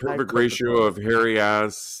about the perfect ratio of hairy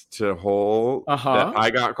ass to hole. That I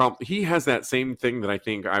got. He has that same thing that I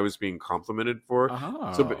think I was being complimented for.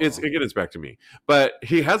 So it's back to me. But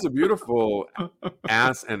he has a beautiful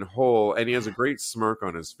ass and hole, and he has a great smirk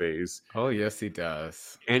on his face. Oh yes, he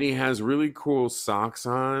does. And he has really cool socks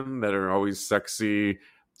on that are always sexy to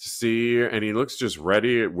see, and he looks just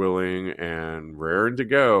ready, willing, and raring to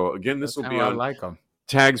go. Again, this will be on. I like him.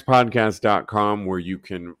 Tagspodcast.com, where you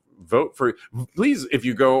can vote for. Please, if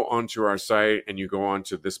you go onto our site and you go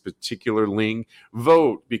onto this particular link,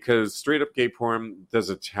 vote, because Straight Up Gay Porn does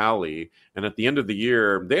a tally, and at the end of the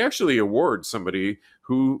year they actually award somebody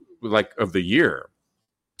who of the year.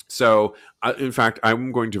 So in fact,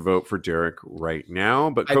 I'm going to vote for Derek right now.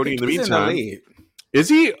 But Cody, in the meantime, is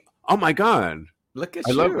he? Oh my God, look at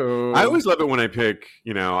you. I always love it when I pick,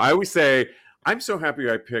 I always say, I'm so happy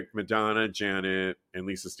I picked Madonna, Janet, and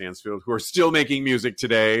Lisa Stansfield, who are still making music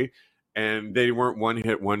today, and they weren't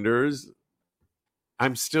one-hit wonders.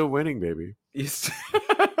 I'm still winning, baby.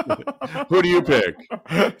 Who do you pick?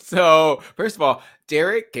 So, first of all,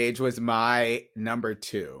 Derek Gage was my number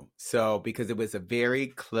 2. So, because it was a very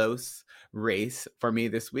close race for me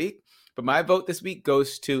this week. But my vote this week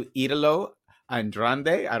goes to Idolo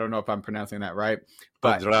Andrade. I don't know if I'm pronouncing that right.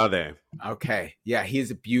 But Andrade. Okay. Yeah,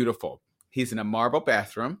 he's beautiful. He's in a marble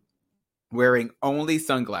bathroom, wearing only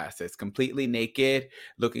sunglasses, completely naked,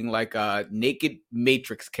 looking like a naked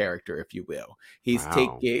Matrix character, if you will. He's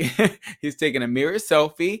taking a mirror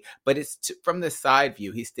selfie, but it's from the side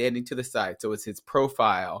view. He's standing to the side, so it's his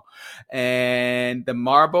profile. And the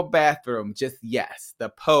marble bathroom, just yes.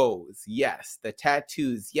 The pose, yes. The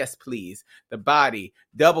tattoos, yes, please. The body,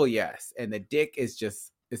 double yes. And the dick is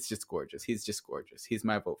it's just gorgeous. He's just gorgeous. He's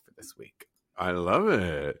my vote for this week. I love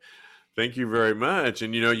it. Thank you very much.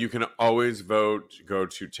 And, you can always vote. Go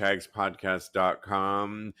to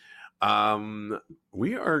tagspodcast.com.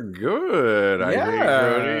 We are good.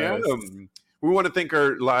 Yes. I think, we want to thank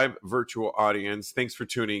our live virtual audience. Thanks for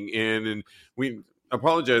tuning in. And we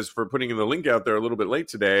apologize for putting the link out there a little bit late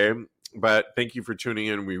today. But thank you for tuning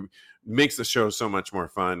in. It makes the show so much more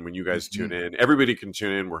fun when you guys tune in. Everybody can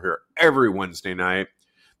tune in. We're here every Wednesday night.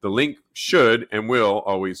 The link should and will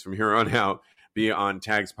always, from here on out, be on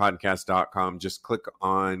tagspodcast.com. Just click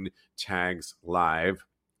on Tags Live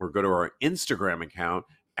or go to our Instagram account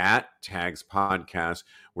at Tags Podcast,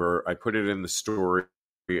 where I put it in the story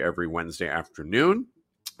every Wednesday afternoon.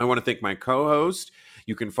 I want to thank my co-host.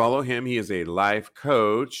 You can follow him. He is a life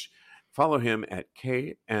coach. Follow him at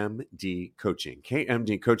KMD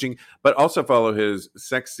Coaching, but also follow his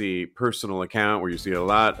sexy personal account where you see a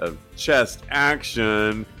lot of chest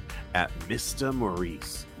action at Mr.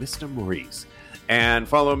 Maurice. And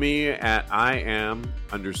follow me at @Iam_Steve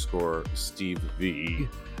V.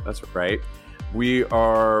 That's right. We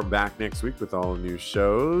are back next week with all new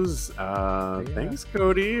shows. Thanks,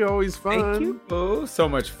 Cody. Always fun. Thank you. Oh, so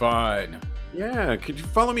much fun. Yeah. Could you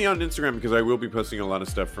follow me on Instagram? Because I will be posting a lot of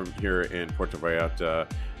stuff from here in Puerto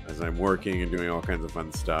Vallarta as I'm working and doing all kinds of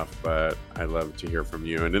fun stuff. But I love to hear from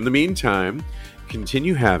you. And in the meantime,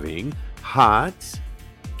 continue having hot,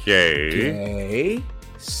 gay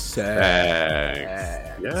sex.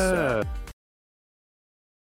 Yeah.